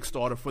on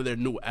Kickstarter for their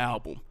new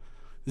album.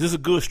 Is this a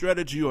good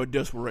strategy or a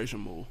desperation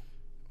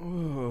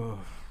move?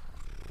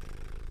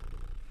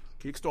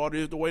 Kickstarter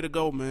is the way to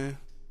go, man.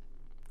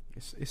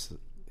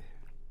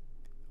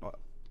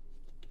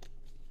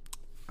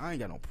 I ain't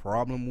got no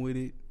problem with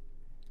it.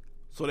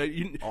 So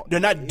they're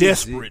not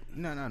desperate.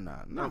 No.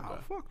 Okay.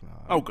 Fuck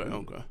no.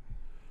 Okay.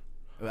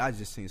 I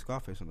just seen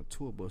Scarface on a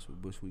tour bus with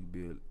Bushwick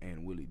Bill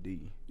and Willie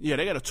D. Yeah,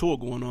 they got a tour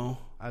going on.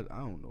 I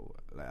don't know.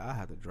 Like, I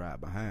have to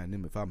drive behind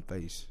them if I'm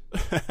face.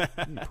 You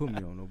ain't put me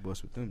on no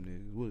bus with them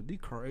niggas. Willie D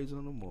crazy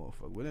on the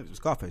motherfucker. Well,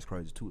 Scarface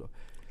crazy too though.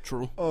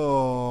 True.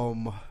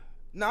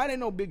 Nah, it ain't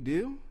no big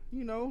deal.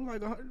 You know,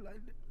 like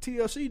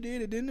TLC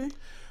did it, didn't they?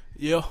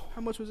 Yeah.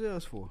 How much was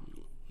theirs for?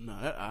 No,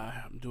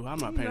 I'm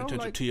not paying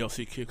attention to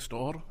TLC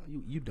Kickstarter.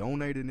 You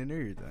donated and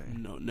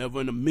everything. No,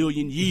 never in a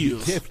million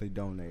years. Definitely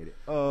donated.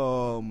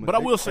 But I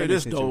will say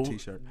this though,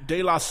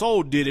 De La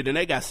Soul did it and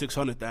they got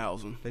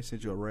 600,000. They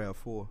sent you a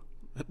RAV4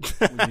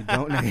 when you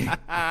donated.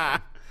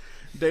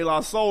 De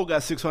La Soul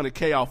got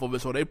 600K off of it,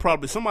 so they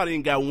probably somebody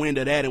ain't got wind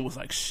of that and was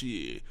like,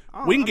 shit,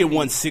 we can get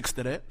 1/6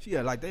 of that.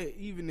 Yeah, like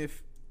even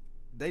if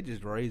they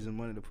just raising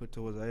money to put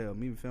towards the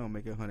album, even if they don't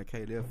make it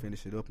 100K, they'll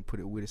finish it up and put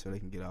it with it so they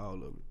can get all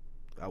of it.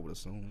 I would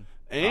assume.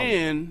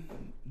 And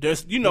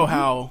there's,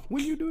 how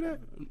when you do that,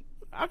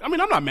 I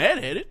mean, I'm not mad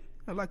at it.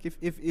 Like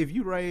if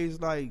you raise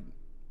like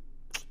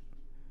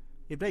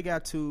if they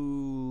got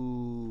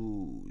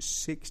to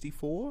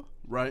 64,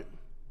 right?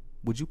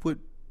 Would you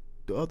put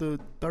the other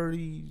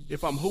 30?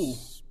 If I'm who?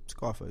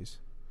 Scarface.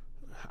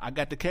 I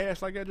got the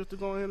cash like that just to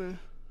go in and.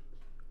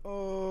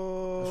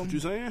 That's what you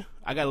saying?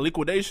 I got a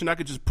liquidation. I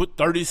could just put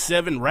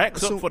 37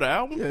 racks up for the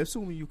album? Yeah,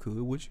 assuming you could,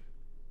 would you?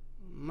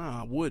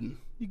 Nah, I wouldn't.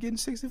 You getting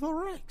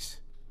 64 racks.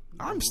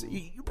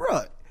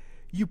 Bruh,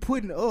 you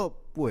putting up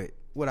what?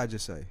 What I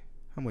just say?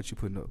 How much you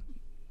putting up?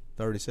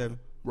 37?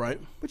 Right.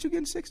 But you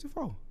getting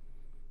 64.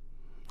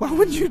 Why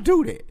wouldn't you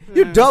do that?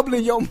 You're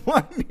doubling your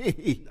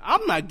money.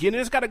 I'm not getting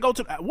it. It's got to go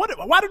to...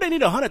 Why do they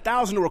need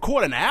 100,000 to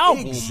record an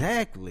album?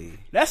 Exactly.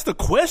 That's the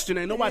question.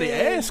 Ain't nobody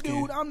asking.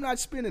 Dude, I'm not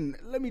spending...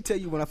 Let me tell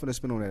you what I'm finna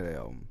spend on that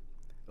album.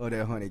 Or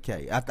that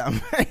 100K. After I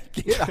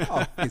make it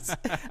off.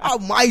 I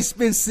might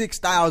spend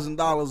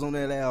 $6,000 on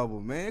that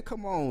album, man.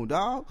 Come on,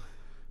 dog.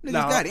 Niggas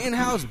got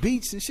in-house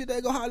beats and shit.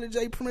 They go holler at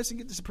Jay Prince and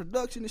get this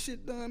production and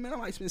shit done, man. I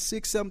might spend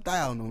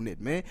 $6,000-7,000 on it,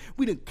 man.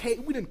 We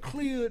done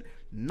cleared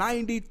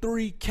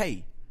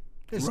 93K.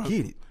 Let's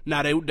get it.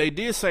 Now, they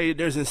did say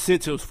there's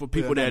incentives for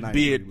people that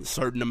bid a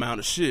certain amount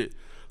of shit.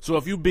 So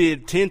if you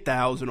bid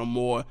 10,000 or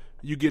more,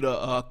 you get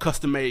a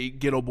custom-made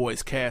Ghetto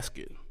Boys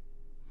casket.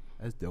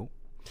 That's dope.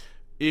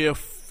 They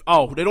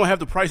don't have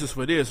the prices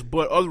for this,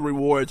 but other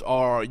rewards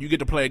are you get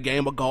to play a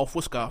game of golf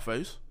with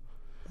Scarface.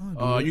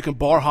 You can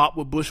bar hop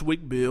with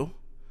Bushwick Bill.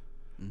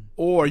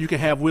 Or you can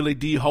have Willie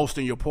D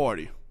hosting your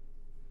party.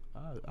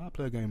 I'll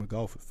play a game of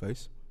golf with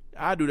Face.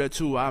 I do that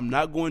too. I'm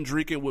not going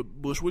drinking with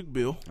Bushwick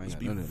Bill. Let's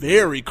be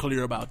very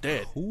clear about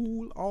that.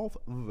 Cool off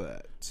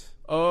that.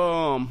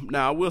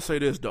 Now I will say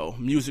this though.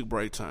 Music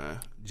break time.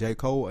 J.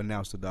 Cole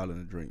announced the Dollar in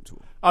the Dream tour.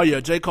 Oh yeah,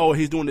 J. Cole,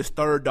 he's doing his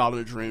third Dollar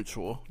in the Dream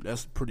tour.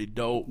 That's pretty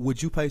dope.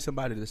 Would you pay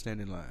somebody to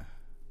stand in line?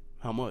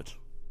 How much?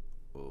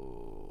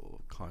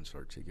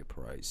 Concert ticket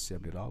price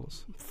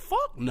 $70.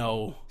 Fuck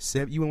no.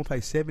 You want to pay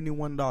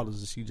 $71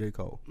 to see J.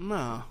 Cole?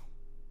 Nah,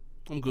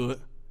 I'm good.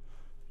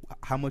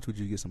 How much would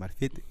you get somebody?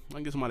 50? I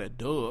can get somebody a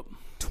dub.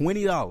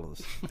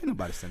 $20. Ain't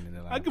nobody standing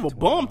in line. I give a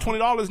bum $20,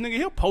 nigga.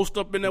 He'll post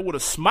up in there with a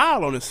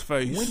smile on his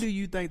face. When do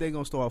you think they're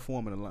gonna start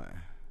forming a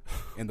line?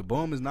 And the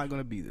bum is not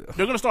gonna be there.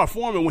 They're gonna start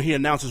forming when he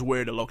announces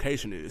where the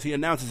location is. He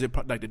announces it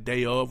like the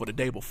day of or the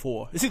day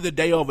before. It's either the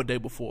day of or the day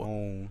before.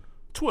 On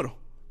Twitter.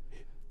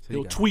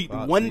 He'll tweet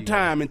one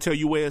time and tell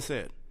you where it's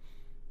at.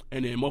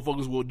 And then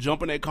motherfuckers will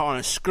jump in their car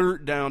and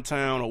skirt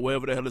downtown or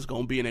wherever the hell it's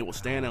going to be, and they will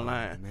stand in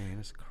line. Man,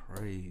 that's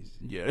crazy.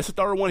 Yeah, it's the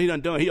third one he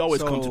done. He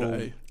always comes to the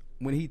A.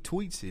 When he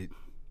tweets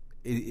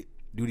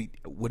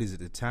what is it,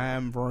 the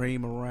time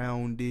frame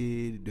around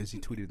it? Does he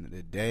tweet it in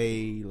the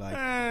day?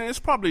 It's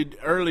probably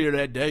earlier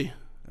that day.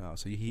 Oh,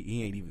 so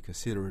he ain't even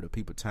consider it a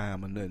people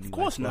time or nothing. Of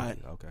course not.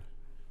 Okay.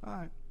 All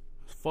right.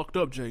 It's fucked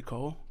up, J.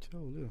 Cole.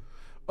 Sure, yeah.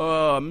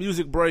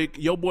 Music break.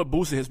 Yo boy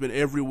Boosie has been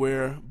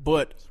everywhere,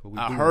 but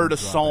I heard a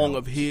song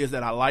of his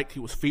that I liked. He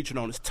was featured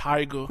on his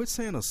Tiger. Quit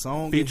saying a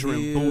song featuring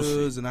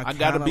Boosie. And I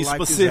gotta be like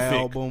specific. His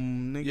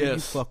album. Nigga, yes. You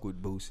fuck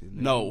with Boosie.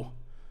 Nigga. No,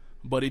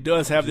 but he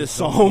does have this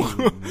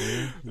song.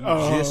 You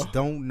just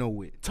don't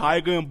know it.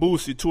 Tiger and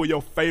Boosie, two of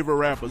your favorite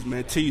rappers,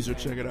 man. Teaser,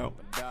 check it out.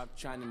 Dog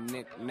trying to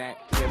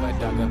knick-knack, give a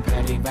dog a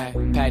patty back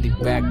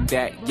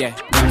that, yeah.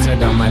 Bounce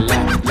it on my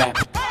lap.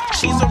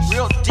 She's a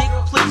real dick,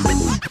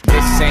 please.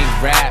 This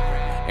ain't rap.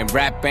 And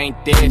rap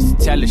ain't this.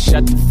 Tell her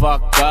shut the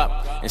fuck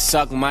up and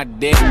suck my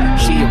dick.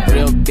 She a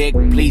real dick,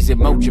 please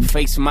emote your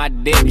face my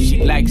dick.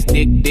 She likes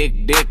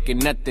dick,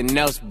 and nothing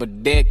else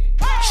but dick.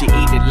 She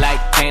eat it like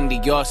candy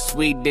or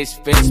Swedish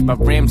fish. My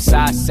rim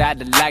size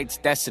satellites,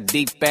 that's a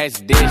deep ass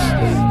dish.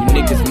 You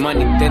niggas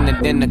money thinner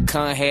than a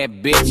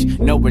cunhead bitch.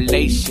 No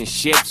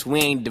relationships,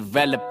 we ain't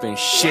developing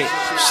shit.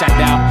 Shout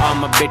out all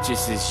my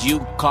bitches, as you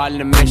call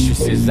them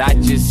mistresses. I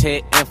just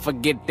hit and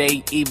forget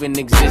they even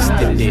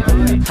existed.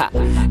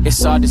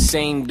 It's all the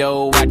same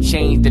though. I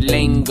changed the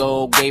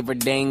lingo, gave her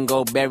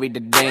dango, buried the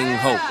dang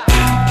hope.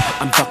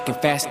 I'm fucking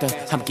faster,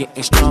 I'm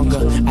getting stronger.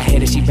 I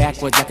hit her, she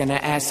backwards like an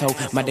asshole.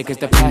 My dick is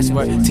the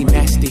password, Team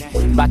Nasty.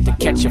 About to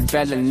catch a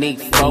felony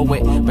for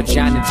it.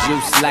 Vagina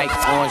juice like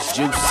orange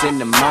juice in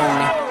the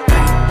morning.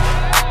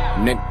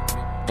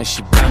 Nigga, and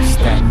she bounce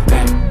that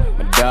back.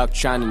 My dog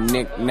tryna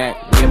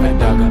knick-knack, give a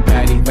dog a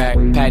patty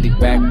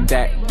back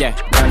that, yeah.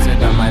 Bounce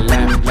it on my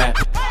lap.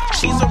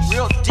 She's a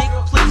real dick,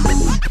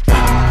 please.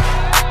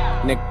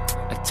 Nigga,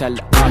 I tell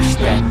her, arch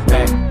that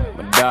back.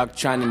 My dog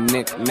tryna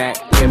knick-knack,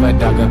 give a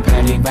dog a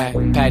patty back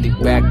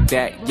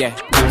that, yeah.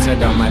 Bounce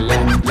it on my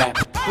lap.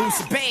 Who's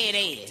a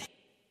badass?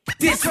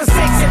 This was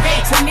sexy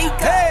back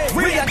Tanika,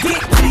 real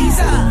dick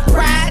pleaser.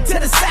 Ride to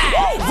the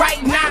side,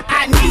 right now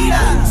I need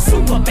her.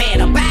 Super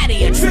bad, a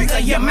body, a trigger,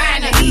 your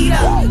mind a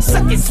heater.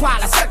 Suck it,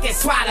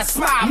 swallow,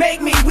 smile,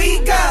 make me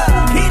weaker.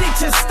 Hit it,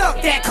 just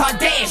stuck that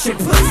Kardashian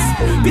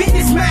puss.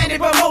 Business minded,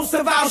 but most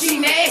of all she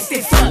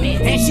nasty for me.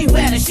 And she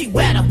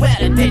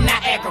wetter than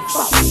Niagara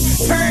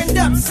Falls. Turned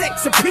up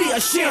sex appeal,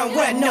 she don't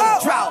wear no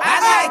draw. I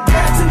like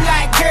girls who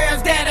like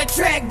girls that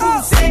attract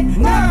Boosie.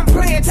 Now I'm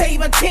playing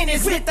table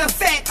tennis with the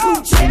fat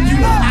coochie. You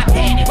know I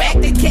patty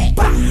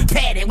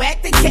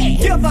whack the cat.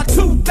 Give her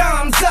 2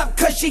 thumbs up,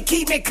 cause she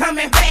keep me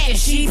coming back.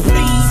 She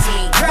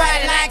pleasing,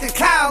 ride like a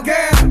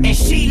cowgirl, and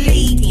she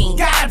leading.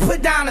 Gotta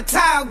put down a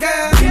towel,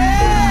 girl.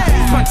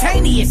 Yeah.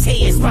 Spontaneous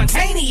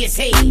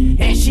head,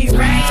 and she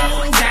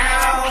rain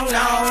down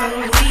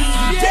on,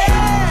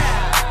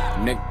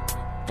 yeah. Nick,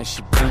 and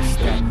she bounced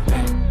that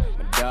back.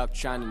 My dog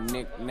trying to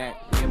knick-knack.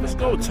 Let's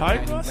go,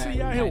 Tiger. I see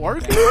you out here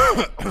working.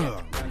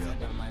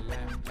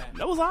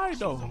 That was alright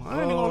though. I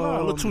ain't even gonna lie.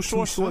 A little too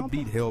short.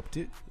 beat helped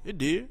it. It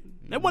did.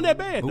 That wasn't that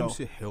bad though.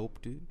 Boosie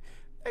helped it.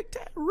 Hey,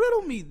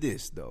 riddle me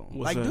this though.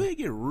 What's like, that? do it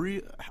get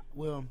real?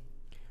 Well,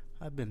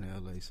 I've been to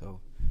LA, so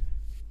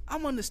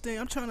I'm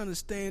trying to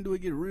understand. Do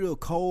it get real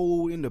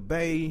cold in the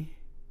Bay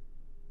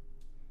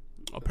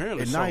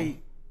Apparently at so.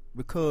 night?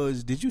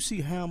 Because did you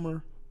see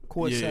Hammer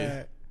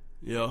courtside?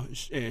 Yeah,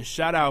 and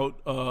shout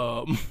out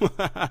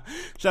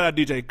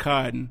DJ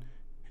Cotton.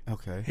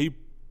 Okay. He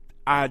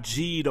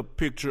IG'd a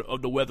picture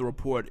of the weather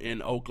report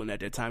in Oakland at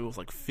that time. It was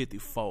like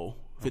 54,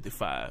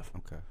 55.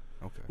 Okay.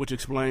 Which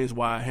explains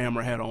why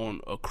Hammer had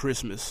on a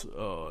Christmas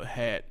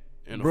hat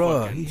and a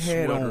Bruh, fucking he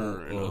had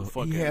sweater and a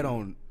fucking, he had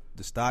on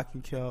the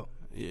stocking cap.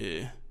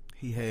 Yeah.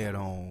 He had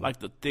on Like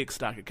the thick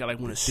stocking cap, like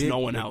when it's big-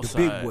 snowing the outside.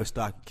 big boy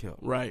stocking cap.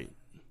 Right.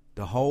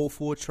 The whole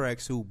full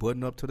tracksuit,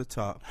 button up to the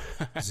top,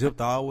 zipped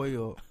all the way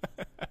up,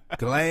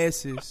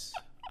 glasses,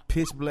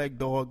 pitch black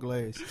dog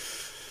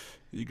glasses.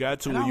 You got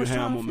to And when I you was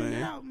trying Hammer, to figure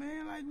man. out,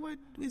 man, like what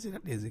is it?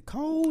 Is it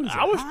cold? Is it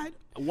I was hot?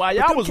 while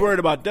y'all was worried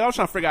about that, I was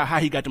trying to figure out how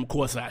he got them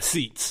courtside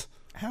seats.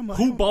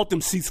 Who bought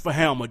them seats for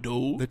Hammer,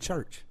 dude? The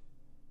church.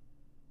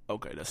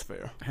 Okay, that's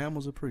fair.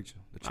 Hammer's a preacher.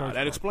 The church. That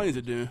bought explains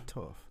it then.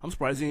 Tough. I'm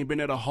surprised he ain't been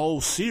there the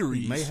whole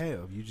series. He may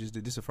have. You just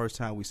did. This is the first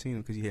time we seen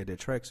him because he had that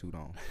tracksuit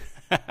on.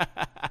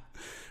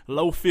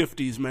 Low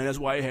 50s, man. That's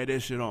why he had that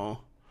shit on.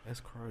 That's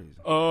crazy.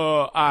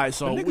 All right,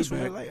 so But we niggas back.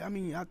 from LA, I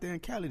mean, out there in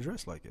Cali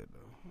dressed like that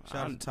though.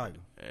 Shout out to Tiger.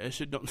 That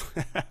shit don't.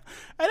 Hey,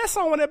 that's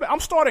not that bad. I'm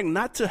starting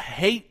not to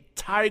hate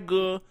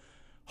Tiger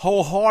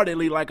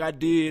wholeheartedly like I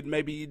did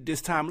maybe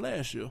this time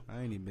last year.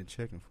 I ain't even been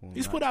checking for him.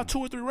 He's not put out to. 2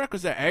 or 3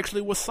 records that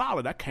actually was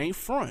solid. I can't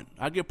front.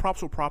 I give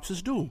props where props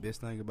is due.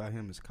 Best thing about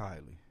him is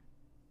Kylie.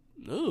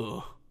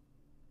 Ugh.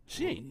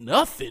 She ain't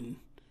nothing.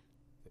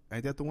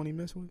 Ain't that the one he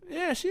messed with?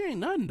 Yeah, she ain't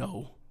nothing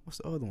though. What's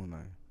the other one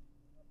name?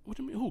 What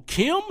do you mean? Who?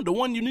 Kim? The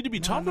one you need to be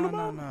talking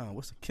about? No.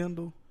 What's the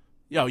Kendall?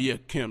 Yeah, yeah,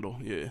 Kendall.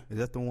 Yeah, Is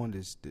that the one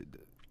that's?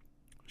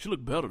 she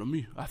look better than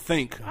me. I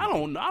think. I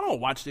don't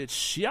watch that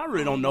shit. I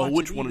really don't know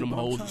which one of them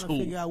hoes is I'm trying to who.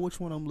 figure out which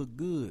one of them look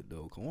good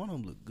though. 'Cause one of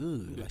them look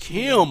good. Like,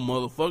 Kim,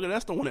 motherfucker.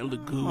 That's the one that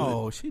look good.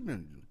 Oh, she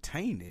been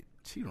tainted.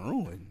 She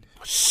ruined.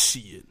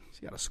 Shit.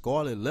 She got a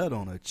scarlet letter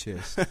on her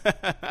chest.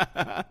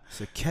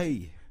 It's a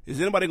K. Is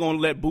anybody gonna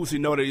let Boosie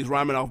know that he's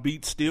rhyming off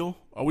beats still?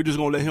 Or are we just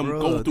gonna let him Bruh,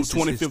 go through this is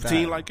his 2015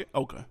 style. like it?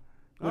 Okay.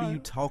 What are you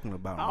talking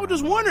about? I was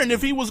just wondering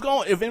if he was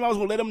going, if anybody was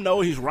gonna let him know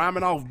he's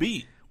rhyming off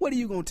beat. What are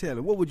you gonna tell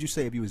him? What would you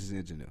say if you was his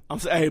engineer? I'm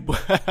saying, hey,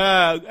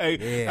 hey,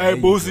 there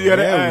you Boosie, go. yeah,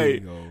 There hey, we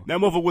go. that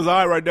motherfucker was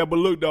alright right there. But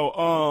look though,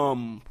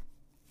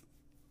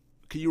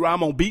 can you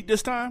rhyme on beat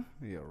this time?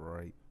 Yeah,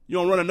 right. You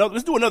don't run another?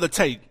 Let's do another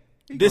take.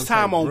 He This gonna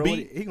say, time on bro,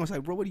 beat. He gonna say,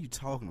 bro, what are you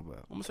talking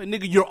about? I'm gonna say,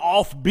 nigga, you're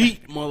off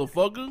beat,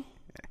 motherfucker.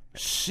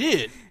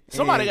 Shit,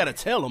 somebody gotta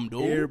tell him,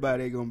 dude.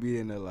 Everybody gonna be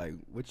in there like,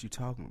 what you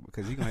talking about?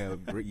 Because he gonna have a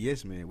great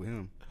yes man with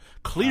him.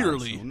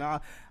 Clearly. Nah,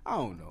 I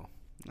don't know.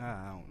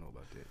 I don't know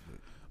about that. But.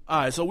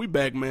 All right, so we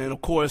back, man.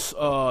 Of course,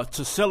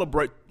 to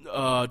celebrate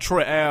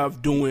Troy Ave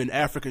doing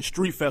African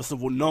Street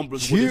Festival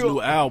numbers with his Yeah.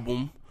 new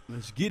album,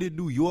 Let's get it,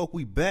 New York.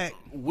 We back.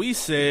 we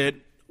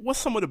said, what's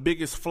some of the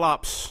biggest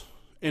flops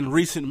in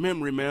recent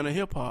memory, man, of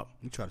hip hop?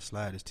 We try to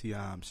slide this T.I.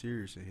 I'm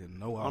serious in here.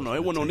 No, I don't know.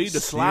 It wasn't no need to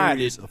slide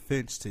it.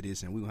 Offense to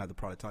this, and we gonna have to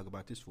probably talk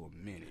about this for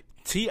a minute.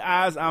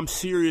 T.I.'s I'm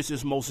Serious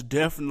is most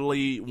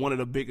definitely one of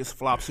the biggest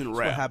flops in That's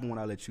rap. what happened when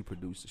I let you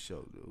produce the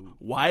show, dude.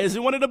 Why is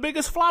it one of the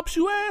biggest flops,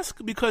 you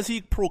ask? Because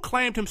he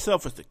proclaimed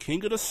himself as the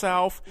king of the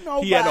South.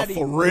 Nobody He had a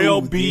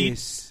Pharrell knew beat.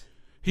 this.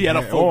 He had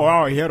a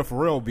he had a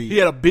Pharrell beat. he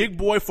had a big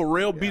boy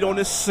Pharrell beat on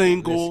his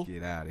single. Let's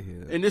get out of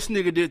here. And this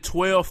nigga did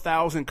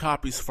 12,000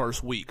 copies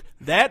first week.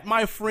 That,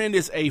 my friend,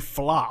 is a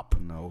flop.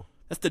 No.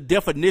 That's the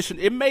definition.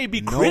 It may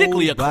be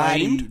critically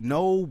acclaimed.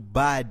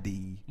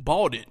 Nobody.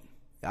 Bought it.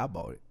 I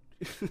bought it.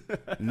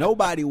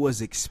 Nobody was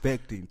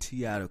expecting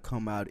T.I. to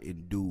come out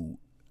and do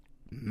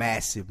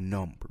massive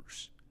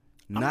numbers.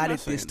 Not not at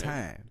this saying that.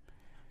 time.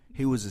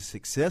 He was a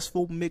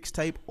successful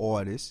mixtape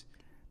artist.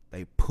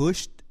 They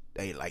pushed.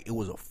 It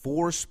was a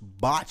forced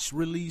botch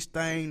release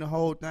thing. The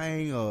whole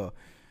thing.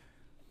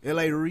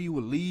 L.A. Reid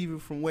was leaving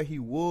from where he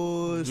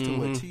was to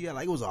where T.I.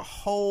 Like, it was a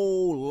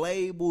whole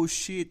label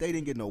shit. They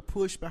didn't get no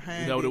push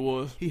behind Is that what it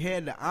was? He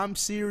had the I'm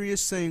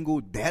Serious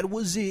single. That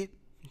was it.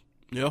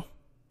 Yeah.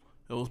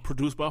 It was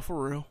produced by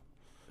Pharrell.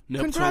 Neptunes.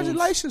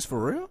 Congratulations,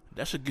 for real.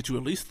 That should get you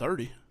at least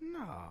 30. No,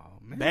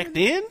 man. Back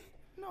then?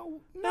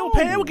 No,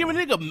 They were giving a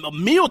nigga a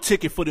meal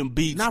ticket for them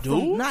beats, not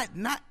dude. from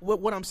not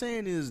what I'm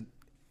saying is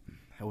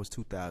that was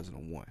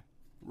 2001.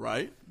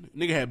 Right?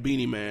 Nigga had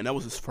Beanie Man. That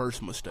was his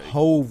first mistake.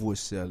 Hove was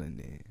selling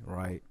then,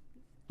 right?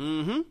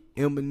 Mm-hmm.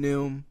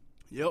 Eminem,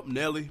 Yep,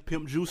 Nelly,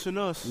 Pimp Juice and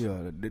us. yeah,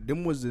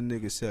 them was the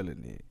niggas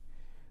selling it.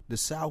 The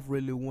South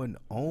really wasn't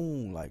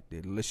on like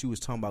that unless you was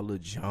talking about Lil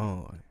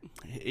Jon.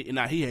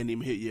 Nah, he hadn't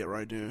even hit yet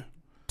right there.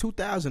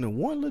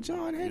 2001, Lil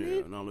Jon had Yeah,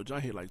 it. no, Lil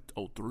Jon hit like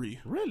 03.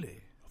 Really?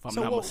 if I'm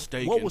So not what,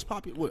 mistaken. what was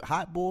popular? What,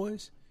 Hot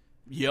Boys?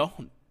 Yeah,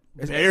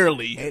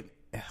 barely.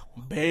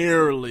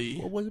 Barely.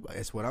 What was it?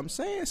 That's what I'm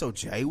saying. So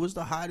Jay was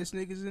the hottest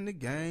niggas in the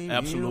game.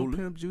 Absolutely.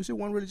 Pimp Juice. It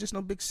wasn't really just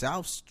no big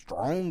South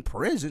strong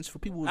presence for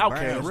people who was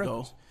buying Outkast, though.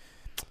 records.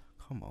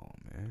 Come on,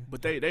 man.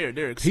 But they're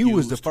excused. He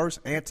was the first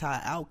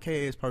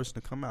anti-Outkast person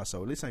to come out.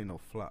 So this ain't no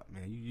flop,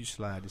 man. You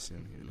slide this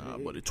in here. Nah,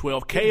 but the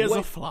 12K is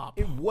a flop.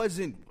 It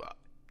wasn't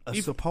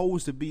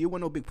supposed to be. It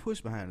wasn't no big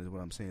push behind it. Is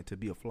what I'm saying, to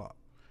be a flop.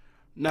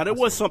 Now, there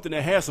was something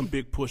that had some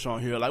big push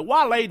on here. Like,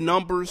 Wale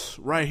numbers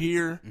right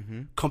here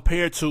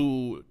compared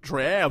to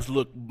Dre Abs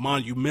look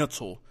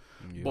monumental.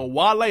 Yeah. But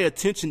Wale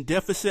Attention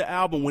Deficit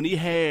album, when he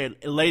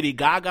had Lady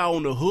Gaga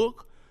on the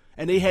hook,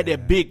 and they had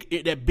that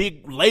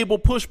big label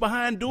push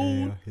behind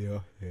dude. Yeah.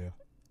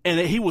 And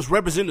he was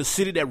representing a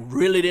city that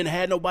really didn't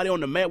have nobody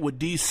on the map with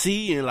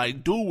DC, and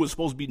like dude was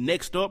supposed to be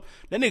next up.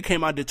 That nigga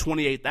came out to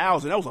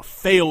 28,000. That was a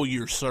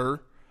failure,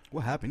 sir.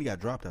 What happened? He got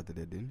dropped after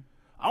that, didn't he?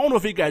 I don't know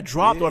if he got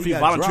dropped or if he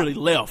voluntarily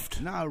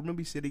left. Nah, I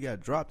remember he said he got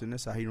dropped, and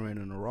that's how he ran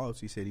in the Ross.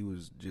 He said he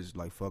was just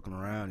like fucking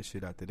around and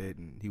shit after that,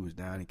 and he was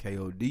down in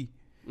KOD.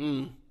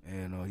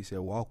 And he said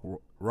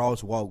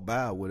Ross walked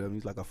by with him.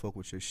 He's like, I fuck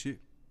with your shit.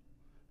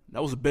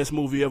 That was the best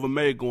movie he ever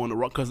made going to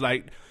Rock, because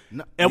like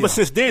ever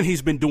since then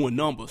he's been doing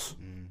numbers.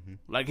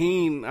 Like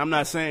I'm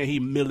not saying he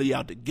merely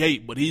out the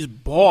gate, but he's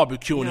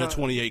barbecuing that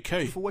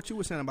 28K. For what you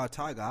were saying about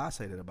Tiger, I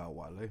say that about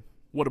Wale.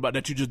 What about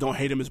that? You just don't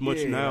hate him as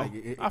much now?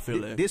 Like I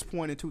feel that. At this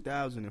point in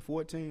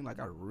 2014, like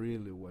I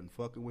really wasn't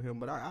fucking with him,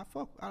 but I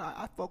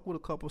fuck with a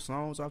couple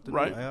songs off the new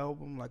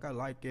album. Like I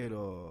like that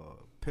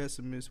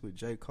Pessimist with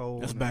J. Cole.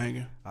 That's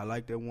banging. I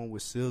like that one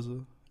with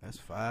SZA. That's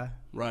fire.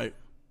 Right.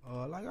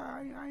 Like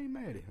I ain't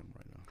mad at him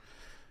right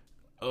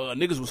now.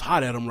 Niggas was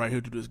hot at him right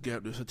here through this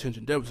gap, this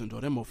Attention Deficit, though.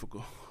 That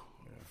motherfucker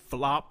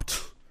flopped.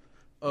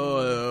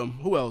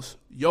 Who else?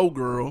 Yo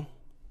Girl.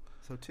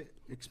 So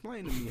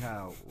explain to me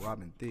how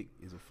Robin Thicke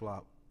is a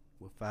flop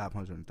with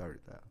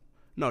 530,000.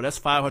 No, that's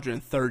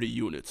 530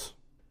 units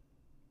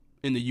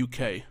in the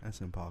UK. That's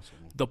impossible.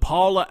 The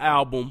Paula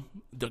album,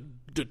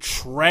 the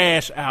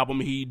trash album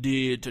he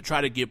did to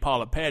try to get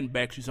Paula Patton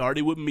back. She's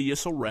already with me.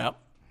 It's a wrap.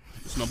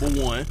 It's number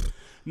one.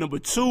 Number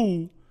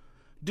two,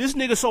 this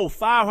nigga sold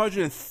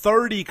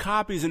 530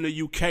 copies in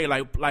the UK.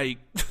 Like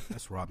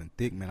that's Robin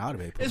Thicke, man. I'd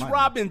have it's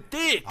Robin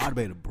Thicke. I'd have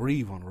to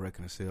breathe on the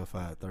record and sell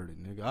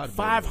 530, nigga.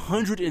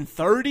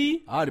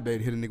 530? I'd have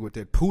hit a nigga with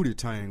that Pootie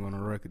Tang on the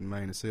record,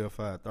 man, and sell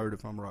 530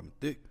 if I'm Robin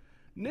Thicke.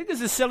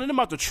 Niggas is selling them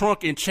out the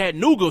trunk in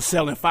Chattanooga,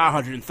 selling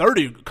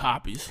 530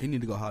 copies. He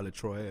need to go holler at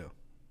Troy L.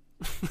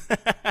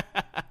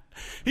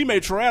 He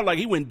made Troy L like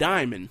he went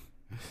diamond.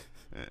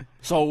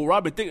 So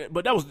Robin Thicke,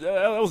 but that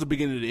was the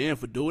beginning of the end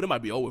for dude. It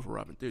might be over for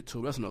Robin Thicke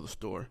too. That's another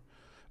story.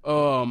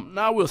 Now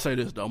I will say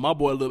this though,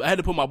 I had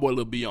to put my boy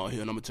Lil B on here,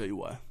 and I'm gonna tell you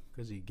why.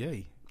 Cause he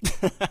gay.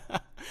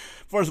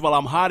 First of all,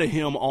 I'm hot at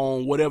him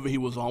on whatever he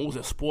was on. What was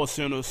it Sports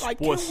Center,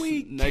 Sports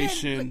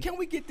Nation? Can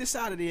we get this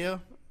out of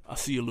there? I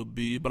see you, Lil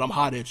B, but I'm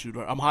hot at you.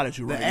 I'm hot at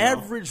you right now.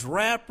 The average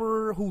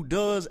rapper who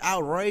does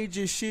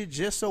outrageous shit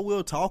just so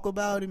we'll talk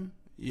about him.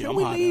 Yeah, can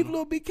we leave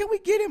Lil B? Can we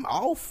get him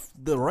off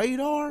the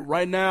radar?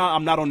 Right now,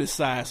 I'm not on this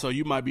side, so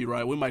you might be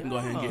right. We might go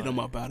ahead and get him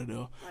up out of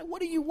there. Like,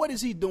 what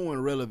is he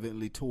doing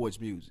relevantly towards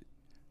music?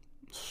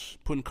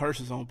 Putting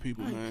curses on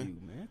people, Thank man.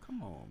 you, man.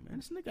 Come on, man.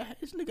 This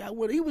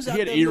nigga, he was out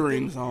there. He had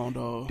earrings on,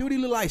 dog. Dude, he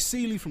look like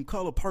Celie from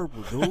Color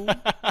Purple, dude.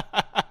 What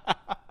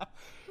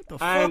the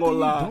fuck I ain't gonna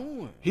lie.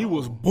 Doing? He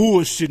was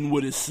bullshitting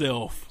with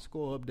himself.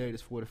 Score update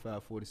is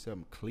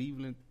 45-47.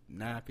 Cleveland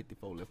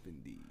 9:54 left in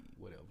the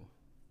whatever.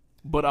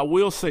 But I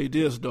will say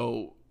this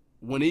though,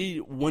 when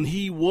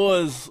he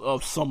was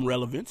of some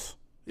relevance,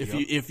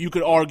 if you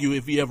could argue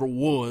if he ever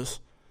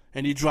was,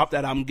 and he dropped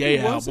that I'm Gay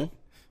album.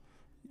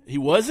 He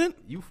wasn't?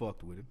 You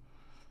fucked with him.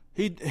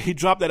 He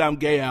dropped that I'm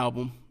Gay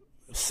album,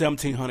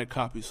 1,700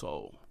 copies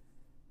sold.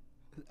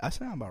 I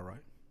sound about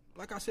right.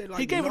 Like I said, like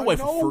he gave it away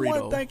for free though.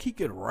 No one think he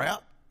could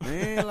rap,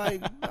 man.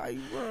 like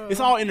bro. It's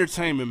all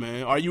entertainment,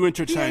 man. Are you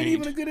entertained? He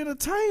ain't even a good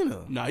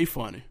entertainer. Nah, he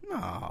funny.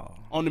 No.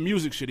 On the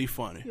music shit, he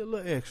funny. He a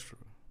little extra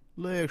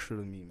to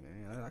me,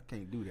 man. I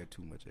can't do that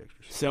too much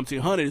extra.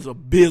 1,700 is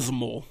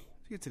abysmal.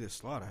 Let's get to this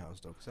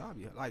Slaughterhouse though, cause I'll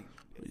be like,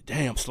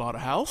 damn,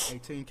 Slaughterhouse.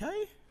 18K.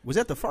 Was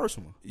that the first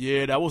one?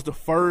 Yeah, that was the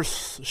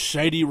first.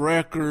 Shady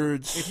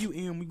Records. If you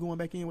in, we going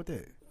back in with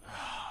that.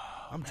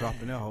 I'm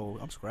dropping that whole.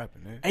 I'm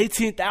scrapping that.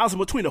 18,000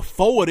 between the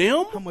four of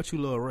them. How much you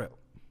love rap,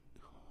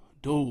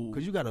 dude?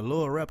 Cause you got to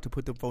love rap to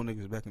put them four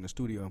niggas back in the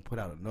studio and put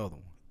out another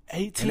one.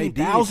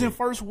 18,000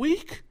 first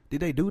week. Did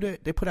they do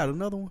that? They put out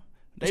another one.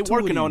 They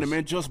working on it,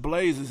 man. Just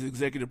Blaze is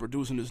executive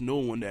producing this new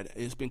one that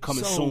has been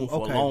coming soon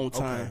for a long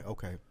time.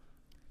 Okay.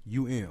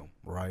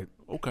 Right?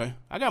 Okay.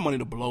 I got money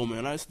to blow,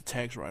 man. That's the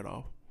tax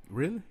write-off.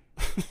 Really?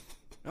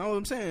 Know what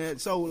I'm saying?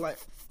 So, like,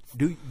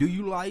 do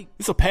you like...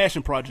 It's a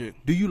passion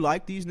project. Do you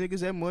like these niggas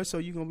that much? So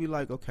you going to be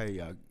like,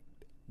 okay,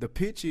 the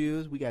pitch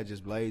is we got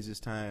Just Blaze this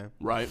time.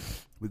 Right.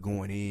 We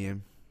going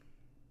in.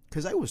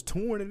 Because they was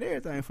touring and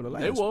everything for the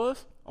last... They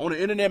was. On the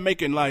internet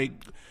making, like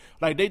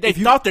they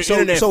thought their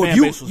internet fan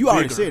base was you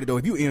already bigger. said it, though.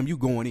 If you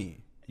going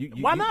in.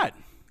 Why not?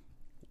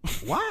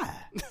 Why?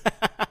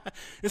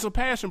 It's a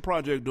passion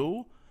project,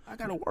 dude. I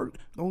gotta work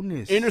on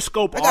this.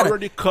 Interscope I gotta-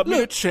 already cut me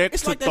a look, check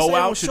it's to like they throw say on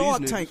out to Shark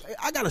these Tank. niggas.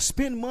 I gotta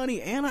spend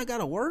money and I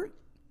gotta work.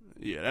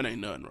 Yeah, that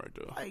ain't nothing right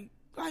there.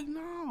 Like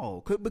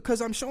no, because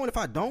I'm showing if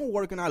I don't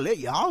work and I let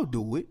y'all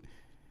do it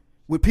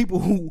with people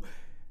who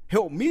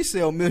help me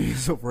sell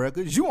millions of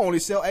records, you only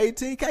sell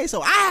 18K,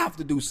 so I have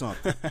to do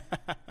something.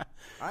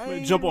 I Man,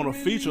 ain't jump on a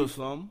really- feature or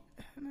something.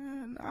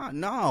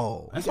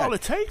 No, That's He all got-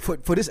 it takes.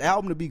 for this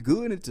album to be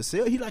good and to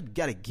sell. He like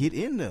got to get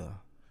in there.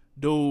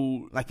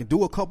 Dude, Like, and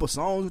do a couple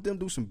songs with them,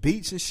 do some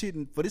beats and shit,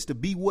 and for this to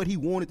be what he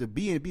wanted to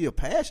be and be a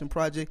passion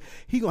project,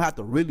 he gonna have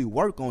to really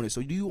work on it.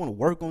 So, do you want to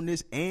work on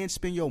this and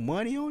spend your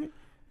money on it?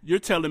 you're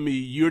telling me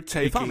you're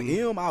If I'm taking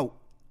him, I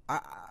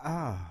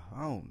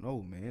don't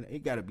know, man.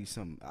 It got to be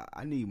something.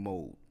 I need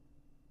more.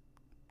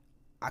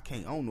 I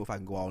don't know if I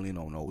can go all in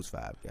on those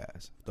 5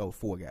 guys, those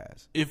 4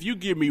 guys. if you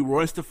give me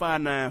Royce the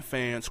 5'9"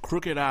 fans,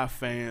 Crooked Eye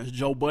fans,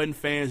 Joe Budden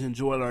fans, and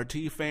Joel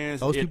RT fans,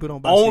 Those it people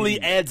don't buy only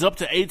CDs. adds up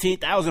to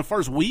 18,000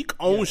 first week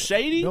on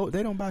Shady. No,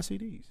 they don't buy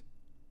CDs.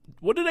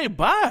 What do they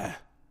buy?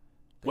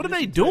 What are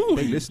they listen to- doing?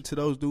 They listen to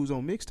those dudes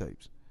on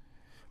mixtapes. That's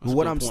But a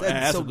what good I'm point. saying,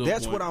 That's a so good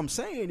that's point. what I'm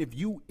saying. If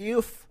you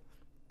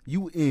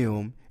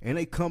M and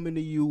they coming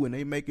to you and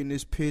they making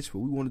this pitch, but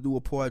we want to do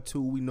a part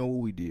 2. We know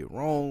what we did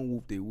wrong.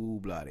 Whoop de woo,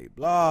 blah de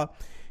blah.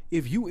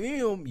 If you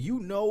M, you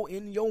know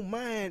in your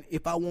mind,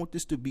 if I want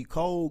this to be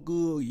cold,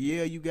 good,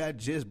 yeah, you got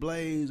Just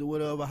Blaze or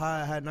whatever.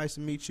 Hi, nice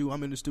to meet you.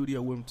 I'm in the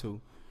studio with him too.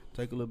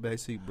 Take a little back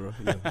seat, bro.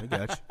 Yeah, I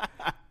got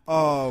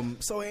you.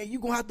 So and you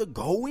gonna have to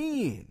go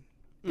in.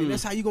 And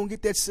that's how you gonna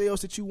get that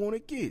sales that you want to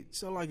get.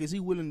 So like, is he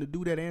willing to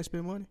do that and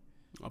spend money?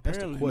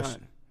 Apparently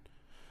question.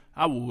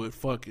 not. I would.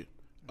 Fuck it.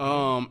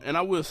 And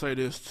I will say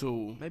this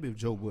too, Maybe if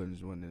Joe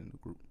Budden's running in the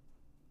group.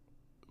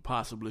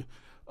 possibly.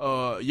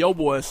 Yo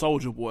boy,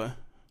 Soldier Boy,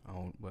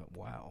 But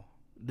wow.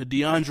 the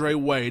DeAndre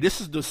Way. This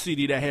is the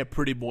CD that had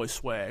Pretty Boy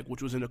Swag,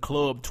 which was in the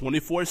club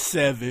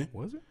 24/7.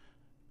 Was it?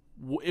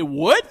 It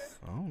what?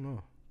 I don't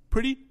know.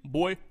 Pretty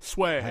Boy I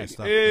Swag. had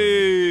stopped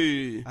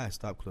Hey, I had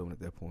stopped clubbing at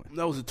that point.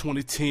 that was in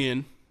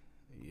 2010.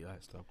 Yeah, I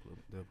had stopped clubbing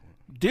at that point.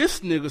 This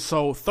nigga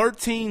sold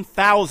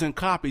 13,000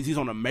 copies. He's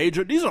on a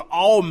major. These are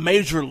all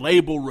major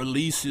label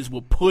releases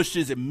with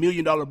pushes and $1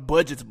 million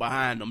budgets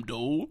behind them,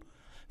 dude.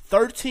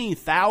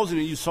 13,000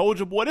 and you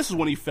Soldier Boy. This is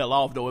when he fell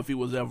off though, if he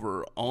was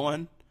ever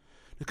on,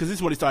 because this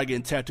is when he started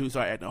getting tattoos,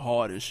 started acting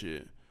hard and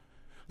shit.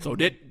 So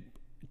that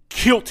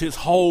killed his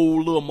whole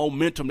little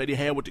momentum that he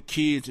had with the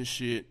kids and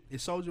shit.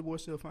 Is Soulja Boy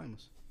still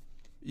famous?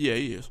 Yeah,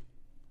 he is.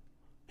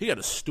 He got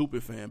a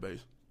stupid fan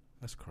base,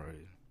 That's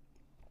crazy.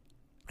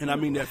 and I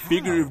mean that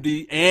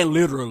figuratively and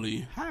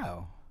literally.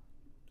 How?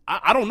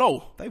 I don't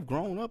know. They've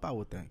grown up, I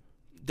would think.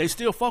 They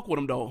still fuck with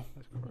him though.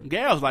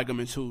 Gals like him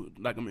in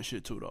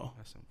shit too though.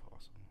 That's impossible.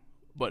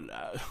 But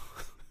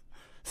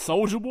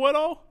Soldier Boy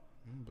though,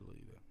 I don't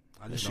believe it.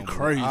 I that just shit don't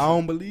crazy. I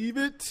don't believe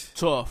it.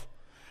 Tough.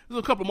 There's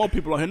a couple more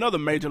people on here. Another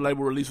major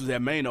label release was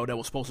at Mano that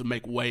was supposed to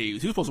make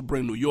waves. He was supposed to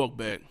bring New York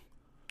back.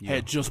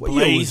 Had Just What year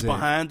was Blaze that?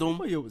 behind him.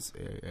 What year was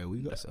we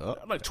got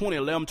up. Like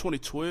 2011,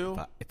 2012.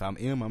 If I'm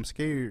M, I'm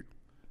scared.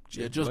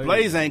 Yeah, Just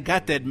Blaze ain't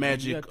got that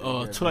magic got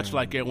that touch goddamn-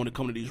 like that when it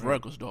comes to these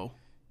records though.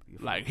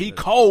 Like he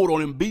cold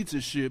on them beats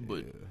and shit,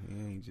 but He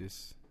ain't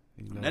just.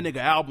 You know, that nigga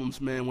albums,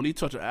 man, when he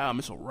touch an album,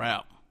 it's a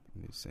rap.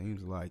 it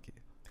seems like it.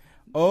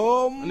 That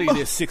nigga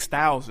did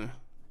 6,000.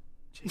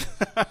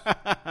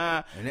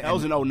 That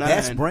was in 09.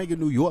 That's bringing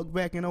New York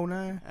back in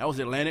 09? That was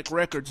Atlantic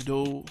Records,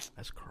 dude.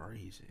 That's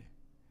crazy. I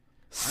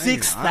don't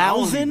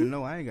 6,000? even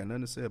know. I ain't got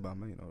nothing to say about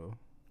Mano though.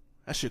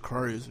 That shit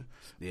crazy.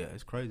 Yeah,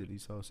 it's crazy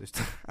these sold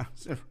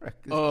 6,000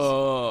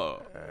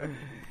 records.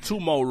 2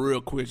 more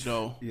real quick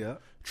though. Yeah.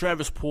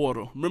 Travis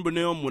Porter. Remember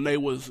them when they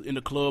was in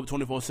the club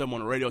 24/7 on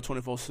the radio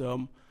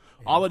 24/7?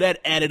 All of that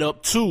added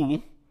up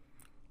to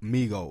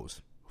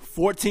Migos.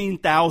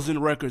 14,000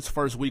 records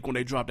first week when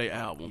they dropped their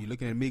album. You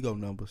looking at Migo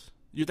numbers.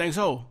 You think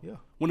so? Yeah.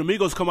 When the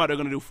Migos come out, they're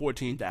gonna do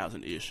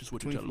 14,000 ish. Is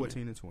what you're Between telling me?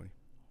 14 and 20.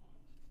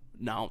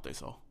 No, I don't think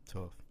so.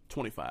 Tough.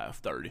 25,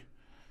 30.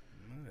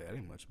 That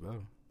ain't much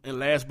better. And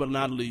last but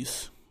not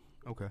least,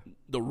 Okay.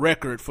 the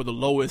record for the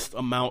lowest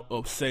amount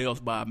of sales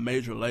by a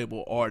major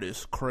label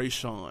artist,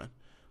 Krayshawn.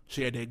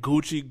 She had that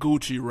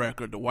Gucci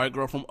record, the white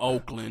girl from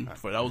Oakland.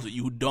 For those of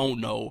you who don't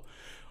know,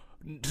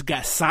 just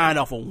got signed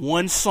off of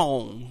one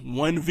song,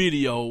 one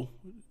video,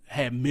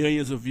 had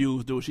millions of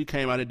views. Dude, she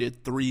came out and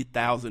did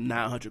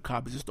 3,900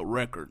 copies. Just the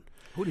record.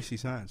 Who did she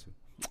sign to?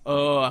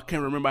 I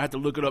can't remember. I had to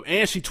look it up.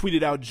 And she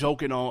tweeted out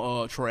joking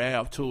on Troy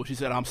Ave too. She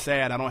said, "I'm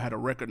sad. I don't have a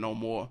record no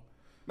more."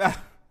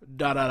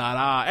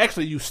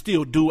 Actually, you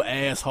still do,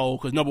 asshole.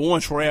 Because number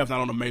one, Troy Ave's not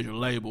on a major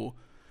label.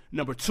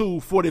 Number two,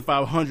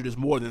 4,500 is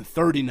more than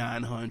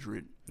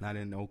 3,900. Not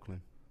in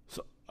Oakland.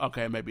 So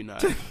okay, maybe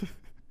not.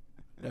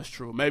 That's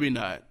true. Maybe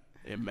not.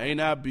 It may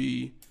not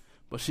be.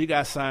 But she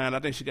got signed. I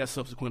think she got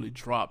subsequently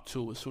dropped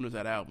too as soon as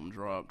that album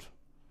dropped.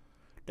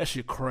 That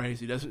shit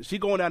crazy. She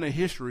going down in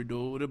history,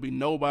 dude. There'll be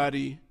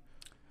nobody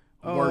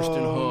worse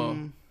than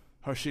her.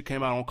 Her shit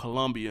came out on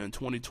Columbia in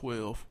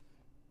 2012.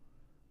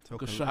 So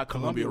Good shot,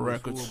 Columbia was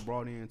Records. full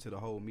brought into the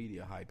whole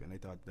media hype, and they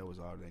thought that was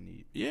all they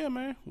needed. Yeah,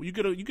 man. Well, you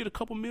get a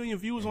couple million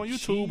views on And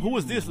YouTube. she Who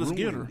is this? Let's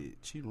get her. ruined it.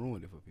 She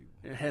ruined it for people.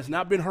 It has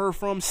not been heard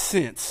from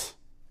since.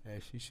 Yeah,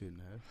 she shouldn't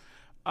have.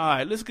 All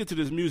right, let's get to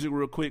this music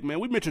real quick, man.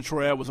 We mentioned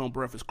Troy Edwards on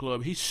Breakfast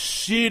Club. He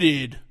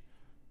shitted.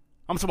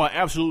 I'm talking about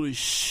absolutely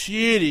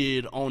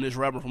shitted on this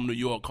rapper from New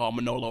York called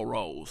Manolo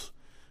Rose.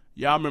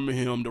 Y'all remember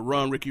him, the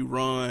Run Ricky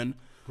Run.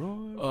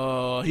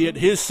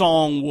 His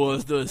song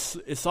was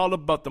It's All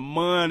About the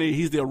Money.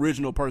 He's the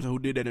original person who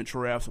did that, and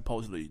Troy Ave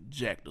supposedly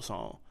jacked the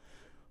song.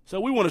 So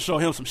we want to show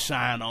him some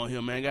shine on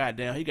him, man.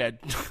 Goddamn, he got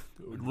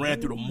ran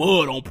through the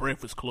mud on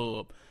Breakfast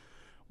Club.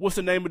 What's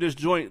the name of this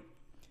joint?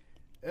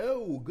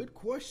 Oh, good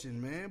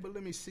question, man. But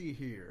let me see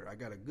here. I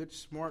got a good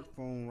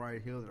smartphone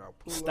right here that I'll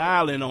pull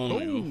Styling up. on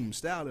Boom, You.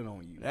 styling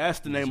on you. That's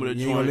the name of the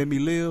You ain't gonna let joint. me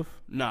live?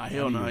 Nah,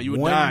 hell no. You were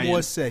One dying.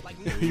 more second.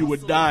 You were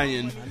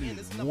dying.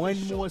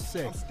 One more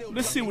second.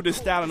 Let's see what this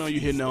styling on you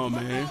hitting on,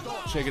 man.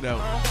 Check it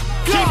out.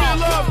 Keep it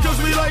love, cause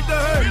we like the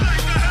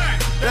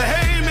hate. The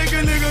hate make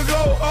a nigga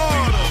go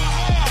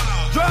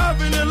harder.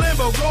 Driving the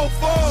limbo, go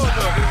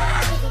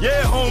farther.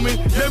 Yeah, homie,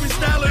 man, we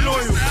styling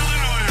on you.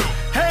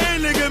 Hey,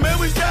 nigga, man,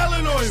 we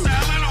styling on you.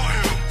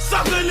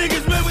 Sucker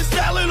niggas, man, we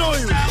styling on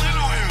you.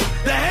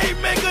 The hate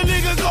make a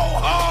nigga go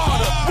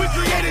harder. We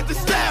created the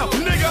style,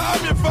 nigga,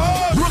 I'm your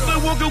father.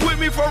 Brooklyn walking with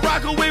me, for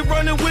Rockaway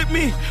running with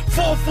me.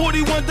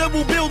 441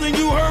 double building,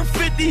 you heard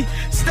 50.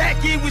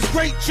 Stacky was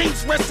great,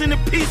 Chinks resting in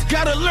peace.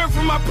 Gotta learn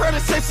from my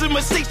predecessor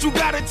mistakes, you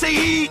gotta take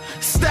heed.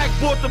 Stack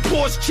bought the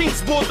Porsche,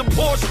 Chinks bought the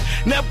Porsche.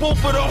 Now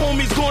both of the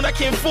homies gone, I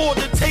can't afford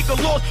to take a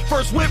loss.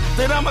 First whip,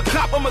 then I'ma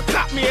cop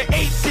me an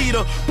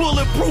 8-seater.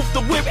 Bulletproof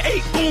the whip,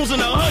 8 goons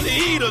and 100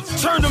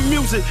 heaters. Turn the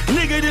music,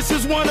 nigga, this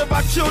is one of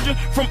our children.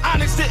 From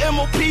Onyx to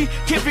MOP,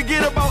 can't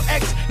forget about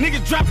X.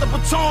 Niggas dropped the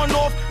baton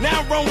off,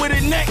 now run with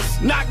it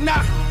next. Knock,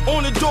 knock,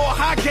 on the door,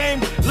 high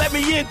game. Let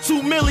me in,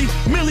 2 milli.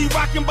 Millie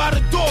rocking by the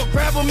door,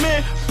 grab a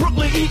man.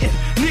 Brooklyn eating,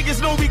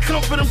 niggas know we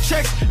come for them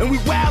checks. And we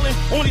wildin'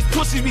 on these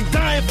pussies, we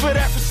dying for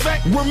that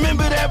respect.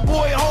 Remember that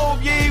boy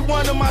Hov, yeah, he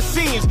one of my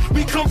scenes.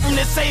 We come from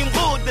the same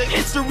hood, the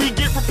history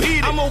get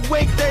repeated. I'ma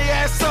wake they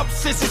ass up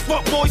since this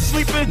fuck boy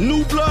sleeping.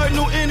 New blood,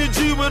 new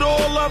energy, with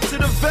all up to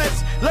the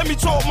vets. Let me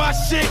talk my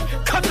shit,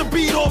 cut the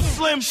beat off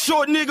slim.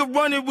 Short nigga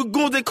running with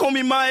goons, they call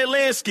me Maya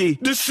Lansky.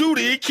 The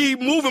shooter, he keep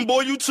moving,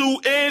 boy, you too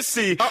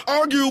antsy. I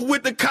argue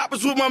with the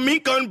coppers with my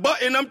meat gun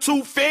button, I'm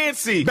too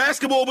fancy.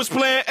 Basketball was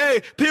plan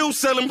A, pill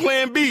selling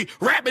plan B,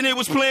 rapping it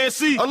was plan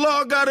C.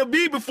 Allah gotta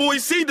be before he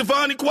see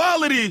divine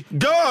equality.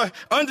 God,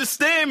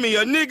 understand me,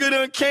 a nigga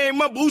done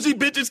came up, boozy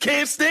bitches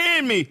can't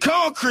stand me.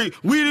 Concrete,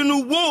 we the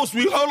new wolves,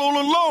 we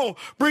huddle alone.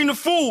 Bring the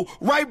food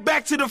right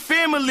back to the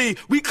family.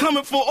 We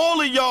coming for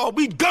all of y'all,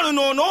 we gunning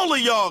on all of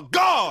y'all.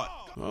 God!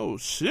 Oh,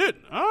 shit.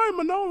 All right,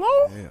 Manolo.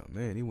 Yeah,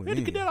 man, he went He had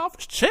to in get that off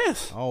his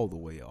chest. all the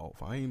way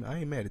off. I ain't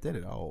mad at that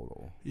at all,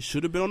 though. He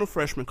should have been on the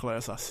freshman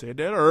class. I said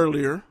that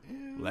earlier,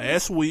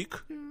 last week.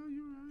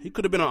 He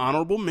could have been an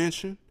honorable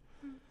mention.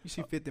 You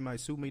see 50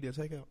 might sue me to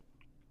take out?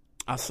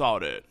 I saw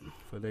that.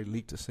 For they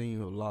leaked the scene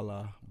of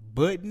Lala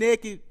butt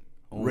naked.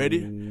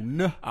 Ready?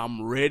 No.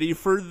 I'm ready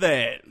for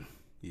that.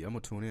 Yeah, I'm gonna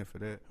tune in for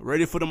that.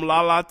 Ready for them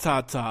la-la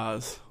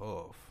tatas.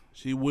 Tough.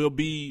 She will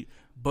be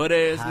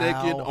butt-ass How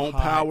naked on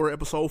hot? Power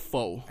Episode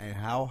 4. And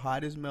how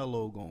hot is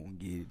Melo gonna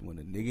get when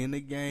a nigga in the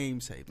game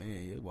say,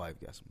 man, your wife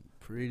got some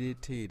pretty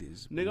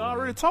titties. Nigga, boy." I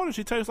already told her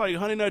she tastes like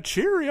Honey Nut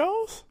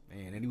Cheerios.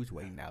 Man, and he was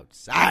waiting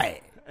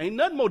outside. Ain't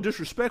nothing more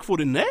disrespectful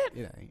than that.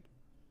 It ain't.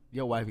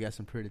 Your wife got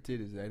some pretty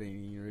titties. That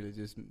ain't even really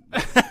just.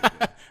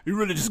 You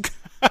really just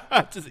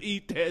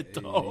eat that,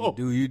 dog.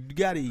 Dude, you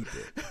gotta eat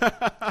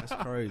that. That's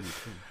crazy.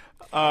 Too.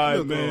 All right,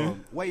 Look,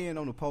 man. weigh in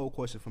on the poll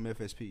question from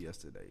FSP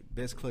yesterday.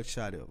 Best clutch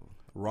shot ever.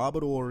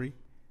 Robert Ory,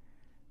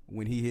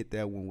 when he hit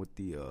that one with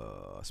the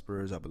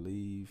Spurs, I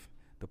believe.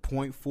 The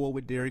 .4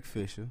 with Derek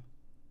Fisher.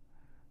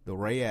 The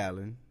Ray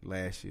Allen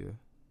last year.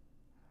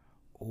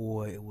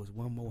 Or it was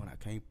one more, and I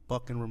can't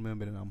fucking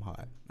remember, and I'm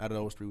hot. Out of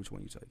those three, which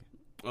one you taking?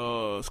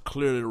 It's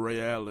clearly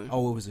Ray Allen.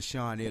 Oh, it was a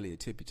Sean Elliott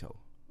tippy toe.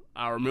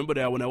 I remember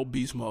that when that was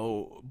beast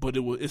mode, but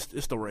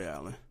it's the Ray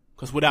Allen.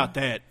 Because without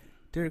that,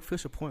 Derek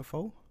Fisher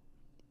 .4.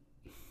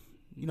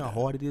 You know how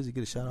hard it is to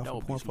get a shot off That a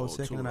would be .4 small,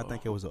 second, too, and I though.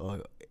 think it was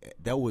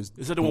that was.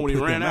 Is that the one when he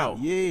gonna put ran them out?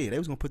 Yeah, they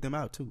was gonna put them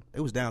out too.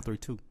 It was down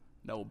 3-2.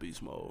 that was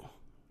beast mode.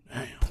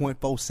 Damn.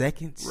 .4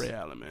 seconds. Ray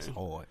Allen, man. It's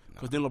hard.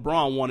 Because then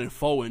LeBron won in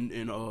 4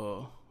 in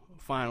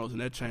finals,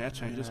 and that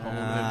changed his whole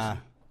legacy.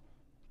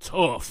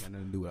 Tough. Got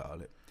nothing to do with all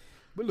that.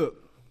 But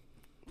look,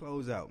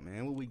 close out,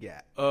 man. What we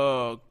got?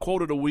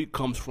 Quote of the week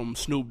comes from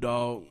Snoop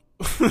Dogg.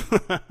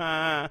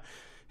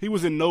 He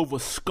was in Nova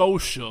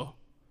Scotia.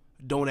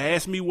 Don't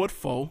ask me what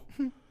for.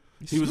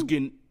 He was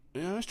getting.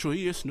 Yeah, that's true.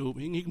 He is Snoop.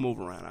 He can move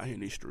around out here in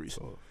these streets.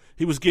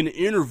 He was getting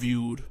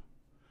interviewed,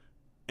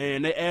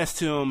 and they asked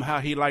him how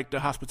he liked the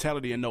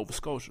hospitality in Nova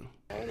Scotia.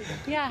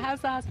 Yeah, how's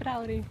the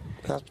hospitality?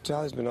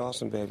 Hospitality's been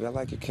awesome, baby. I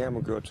like your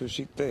camera girl, too.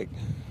 She thick.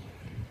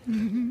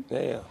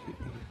 Damn.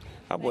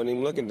 I wasn't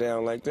even looking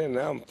down like that.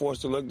 Now I'm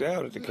forced to look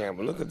down at the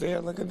camera. Look at there,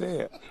 look at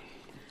there.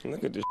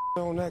 Look at the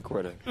on that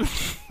critter.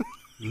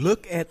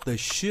 Look at the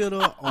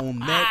shitter on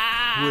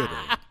that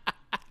critter.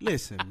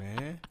 Listen,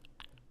 man.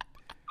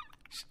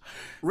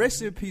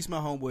 Rest in peace, my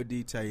homeboy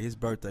D-Tay. His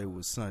birthday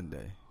was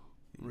Sunday.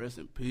 Rest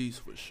in peace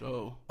for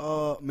sure.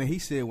 Man, he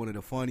said one of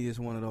the funniest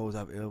one of those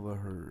I've ever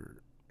heard.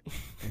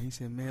 And he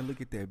said, man,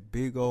 look at that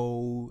big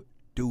old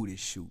duty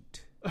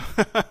shoot.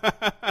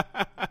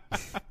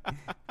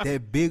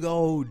 That big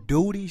old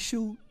duty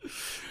shoot.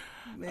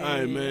 Man, All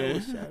right,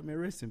 man. Man,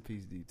 rest in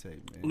peace, D-Tay,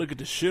 man. Look at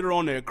the shitter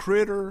on that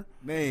critter.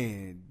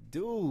 Man,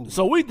 dude.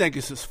 So we think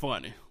it's just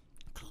funny.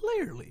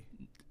 Clearly.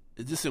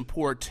 Is this in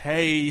poor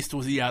taste?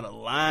 Was he out of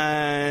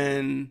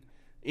line?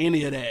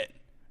 Any of that?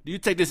 Do you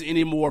take this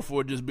anymore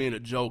for just being a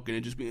joke and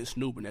it just being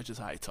Snoop and that's just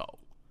how he talk?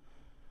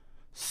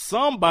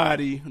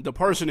 Somebody, the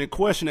person in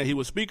question that he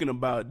was speaking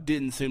about,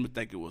 didn't seem to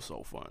think it was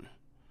so funny.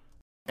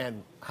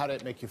 And how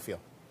did it make you feel?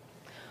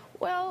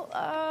 Well,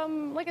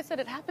 like I said,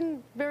 it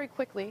happened very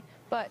quickly,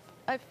 but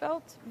I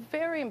felt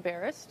very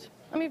embarrassed.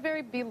 I mean,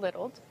 very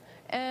belittled.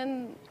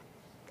 And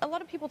a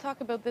lot of people talk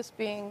about this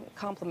being a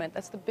compliment.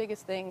 That's the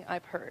biggest thing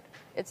I've heard.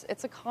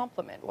 It's a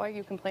compliment. Why are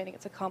you complaining?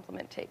 It's a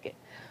compliment. Take it.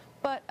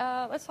 But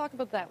let's talk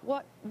about that.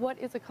 What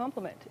is a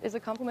compliment? Is a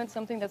compliment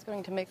something that's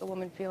going to make a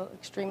woman feel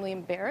extremely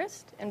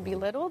embarrassed and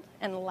belittled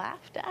and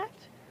laughed at?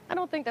 I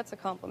don't think that's a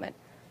compliment.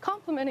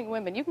 Complimenting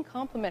women, you can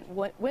compliment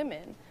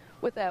women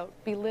without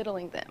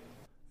belittling them.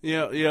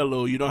 Yeah,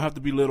 Lou. You don't have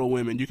to belittle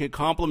women. You can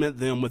compliment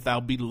them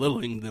without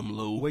belittling them,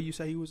 Lou. Where you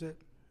say he was at?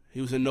 He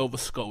was in Nova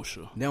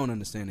Scotia. They don't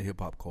understand the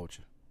hip-hop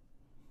culture.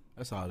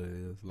 That's all it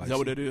is. Like, is that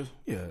what it is?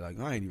 Yeah, like,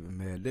 I ain't even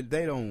mad.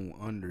 They don't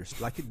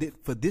understand.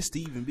 Like, for this to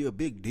even be a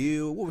big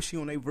deal, what was she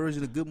on their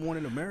version of Good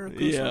Morning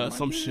America? Yeah,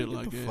 some shit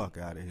like that. Get the fuck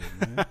out of here,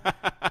 man.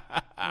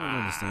 They don't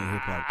understand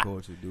hip-hop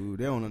culture, dude.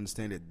 They don't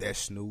understand that that's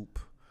Snoop.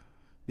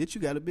 Bitch,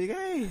 you got a big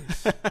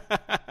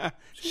ass.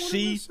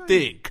 She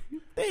thick.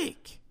 You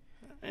thick.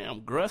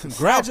 Damn, Gruss.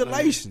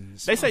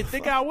 Congratulations. They say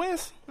thick out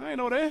west? I ain't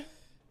know that.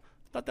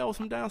 Thought that was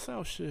some down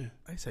south shit.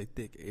 They say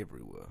thick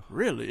everywhere.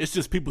 Really? It's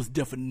just people's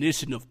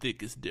definition of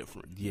thick is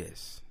different.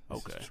 Yes.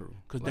 Okay. True.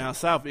 Because down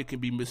south it can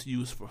be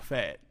misused for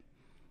fat.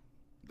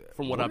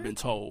 From what I've been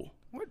told.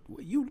 What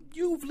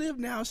you've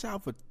lived down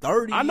south for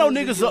 30 years. I know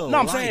niggas. No,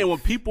 I'm saying when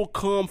people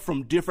come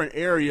from different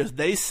areas,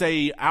 they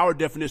say our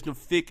definition of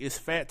thick is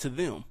fat to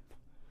them.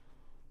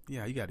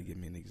 Yeah, you got to give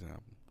me an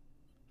example.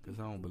 Because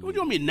I don't believe. What do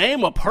you want me to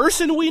name a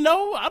person we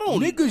know? I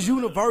don't. Niggas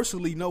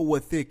universally know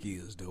what thick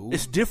is, dude.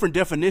 It's different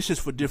definitions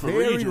for different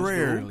regions. Very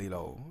rarely,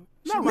 though.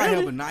 She Not might really.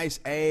 have a nice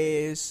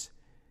ass.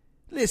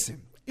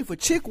 Listen, if a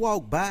chick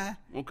walk by,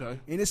 okay,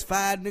 and it's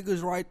 5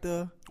 niggas right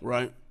there,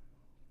 right,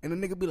 and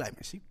the nigga be like,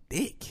 man, she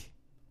thick.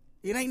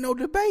 It ain't no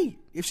debate.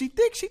 If she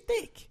thick, she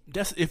thick.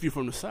 That's if you're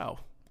from the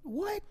South.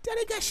 What? That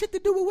ain't got shit to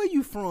do with where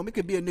you from. It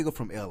could be a nigga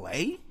from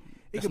L.A.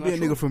 It could be a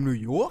true. nigga from New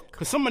York.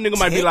 Because some nigga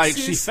might be like,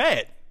 she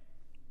fat.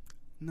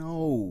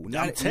 No,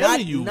 I'm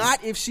telling you.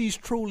 Not if she's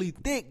truly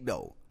thick,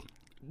 though.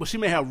 But she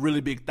may have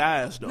really big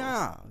thighs, though.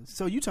 Nah,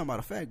 so you talking about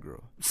a fat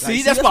girl.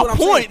 See, that's my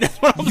point. That's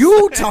what I'm you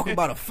saying. talking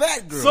about a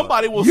fat girl.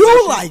 Somebody will You say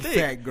she's like thick.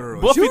 fat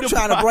girls. Buffy You the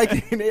trying to Body-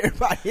 break it into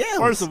everybody else.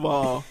 First of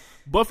all,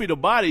 Buffy the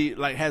Body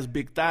like has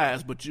big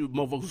thighs, but you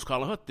motherfuckers was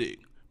calling her thick.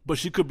 But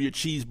she could be a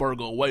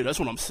cheeseburger away. That's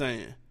what I'm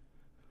saying.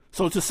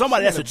 So to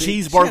somebody that's a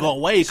cheeseburger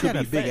away, she could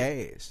had be a big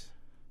fat. ass.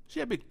 She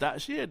had big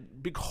thighs. She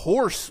had big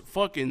horse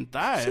fucking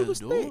thighs, She was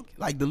dude. thick.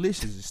 Like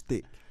Delicious is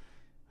thick.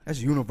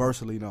 That's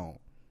universally known.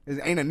 It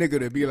ain't a nigga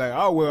that be like,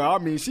 oh well, I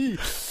mean she,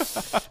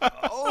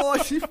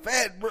 oh she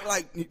fat, bro.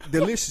 Like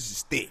Delicious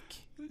is thick.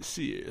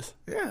 She is.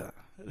 Yeah.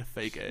 A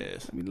fake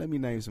ass. Let me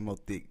name some more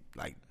thick,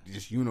 like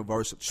just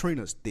universal.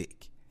 Trina's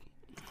thick.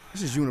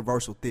 This is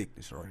universal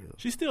thickness right here.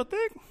 She's still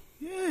thick?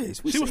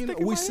 Yes, She was thick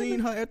in we Miami? seen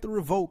her at the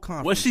Revolt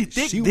conference. Was she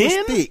thick She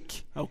then? was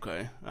thick.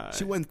 Okay. All right.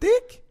 She wasn't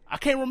thick. I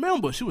can't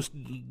remember. She was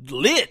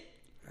lit.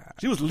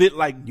 She was lit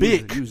like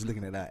big. You was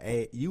looking at her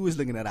ass. You was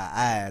looking at her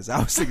eyes. I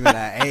was looking at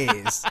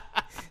her ass.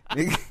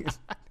 Nigga,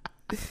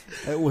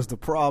 that was the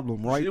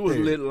problem right there. She was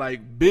lit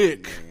like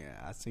big.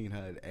 Yeah, I seen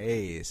her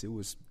ass. It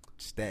was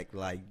stacked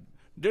like.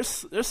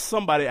 There's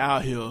somebody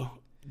out here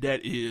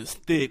that is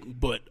thick,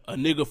 but a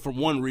nigga from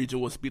one region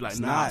would be like, It's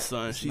nah, not.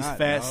 son, It's she's not,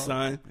 fat, dog.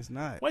 son. It's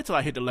not. Wait till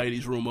I hit the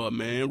ladies' room up,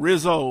 man.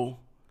 Rizzo,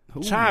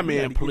 chime You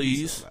in, gotta give me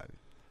please. somebody.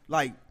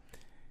 Like,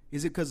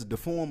 is it because of the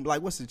form?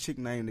 Like, what's the chick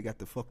name that got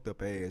the fucked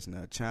up ass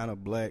now? China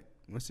Black.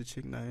 What's the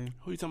chick name?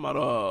 Who you talking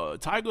about?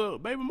 Tiger,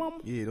 baby mama?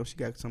 Yeah, don't she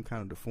got some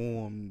kind of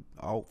deformed,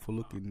 awful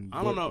looking?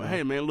 I don't know. butt,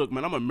 Hey, man, look,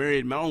 man, I'm a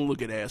married man. I don't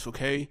look at ass,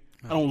 okay?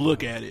 I don't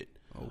look at it.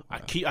 Oh, I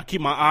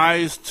keep my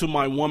eyes to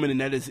my woman,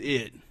 and that is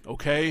it,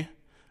 okay?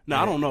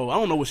 Now, I don't know. I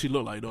don't know what she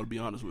look like, though, to be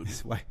honest with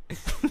you.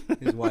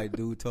 This white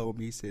dude told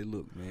me, he said,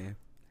 look, man,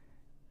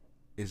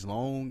 as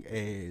long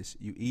as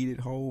you eat at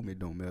home, it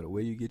don't matter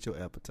where you get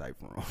your appetite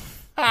from.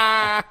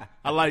 I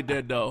like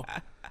that, though.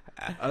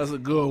 That's a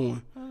good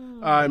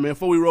one. All right, man,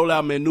 before we roll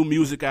out, man, new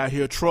music out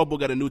here. Trouble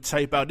got a new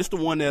tape out. This the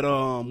one that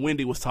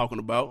Wendy was talking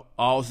about,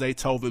 all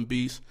Zaytoven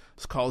beats.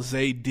 It's called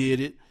Zay Did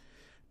It.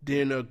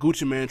 Then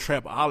Gucci Man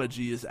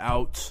Trapology is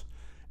out.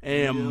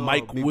 And Yeah,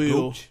 Mike Big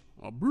Will. Gooch.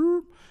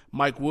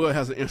 Mike Will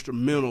has an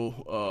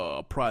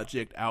instrumental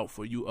project out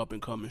for you up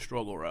and coming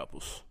struggle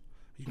rappers.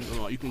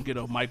 You can get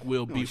a Mike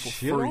Will beat for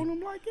shit free. on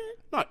him like that?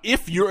 No,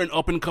 if you're an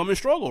up and coming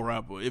struggle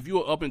rapper, if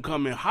you're an up and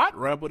coming hot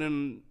rapper,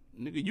 then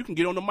nigga, you can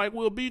get on the Mike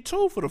Will beat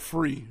too for the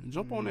free.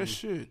 Jump on that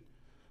shit.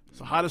 It's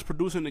the hottest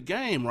producer in the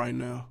game right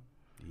now.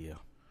 Yeah.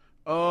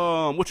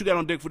 What you got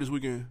on deck for this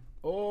weekend?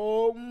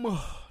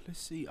 Let's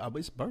see.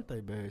 It's birthday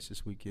bash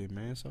this weekend,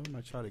 man. So I'm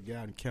gonna try to get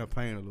out and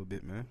campaign a little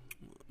bit, man.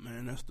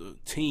 Man, that's the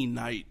teen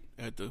night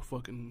at the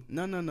fucking.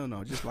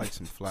 No. Just like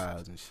some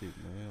flyers and shit,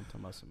 man. I'm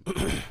talking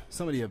about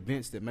some of the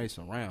events that may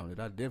surround it.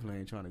 I definitely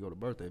ain't trying to go to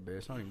birthday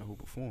bash. I don't even know who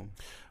performed.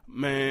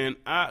 Man,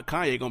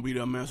 Kanye gonna be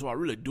there, man. So I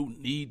really do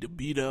need to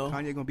be there.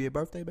 Kanye gonna be at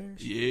birthday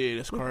bash? Yeah,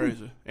 that's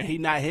crazy. And he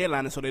not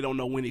headlining, so they don't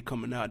know when he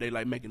coming out. They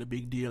like making a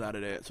big deal out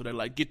of that. So they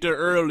like get there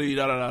early,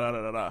 da da da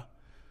da da da.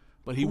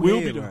 But he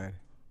will be there.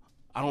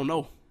 I don't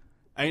know.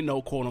 Ain't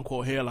no quote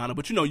unquote headliner,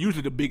 but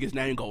usually the biggest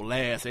name go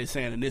last. They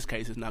saying in this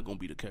case it's not gonna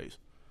be the case.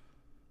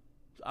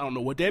 I don't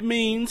know what that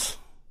means.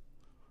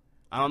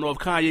 I don't know if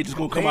Kanye just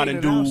gonna come out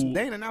and do.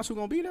 They ain't announced who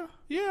gonna be there.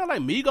 Yeah,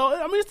 like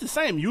Migos. I mean, it's the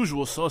same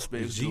usual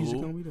suspects. Is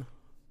Jeezy gonna be there?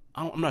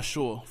 I'm not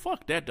sure.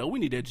 Fuck that though. We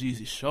need that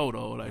Jeezy show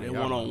though, like that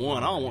 1-on-1. I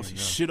don't want to see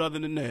shit other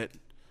than that.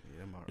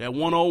 Yeah, that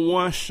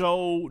 1-on-1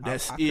 show.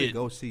 That's I it.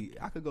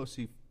 I could go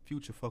see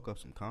Future fuck up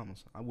some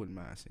commas. I wouldn't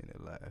mind seeing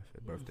that live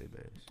at birthday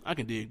bash. I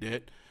can dig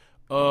that.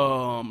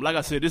 Like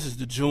I said, this is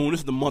June.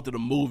 This is the month of the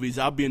movies.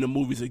 I'll be in the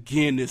movies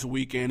again this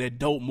weekend. That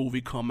Dope movie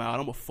come out.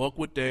 I'm gonna fuck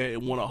with that.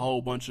 It won a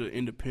whole bunch of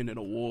independent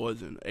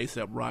awards, and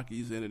A$AP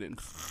Rocky's in it, and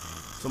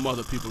some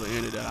other people are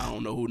in it that I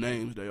don't know who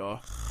names they are.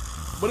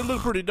 But it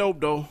looked pretty dope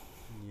though.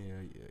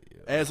 Yeah.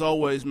 As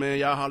always, man,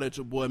 y'all holler at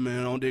your boy,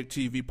 man. On Deck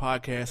TV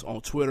podcast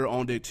on Twitter,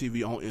 On Deck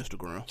TV on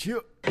Instagram.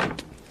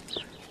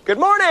 Good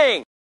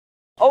morning.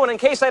 Oh, and in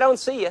case I don't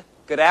see you,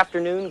 good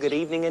afternoon, good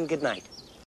evening, and good night.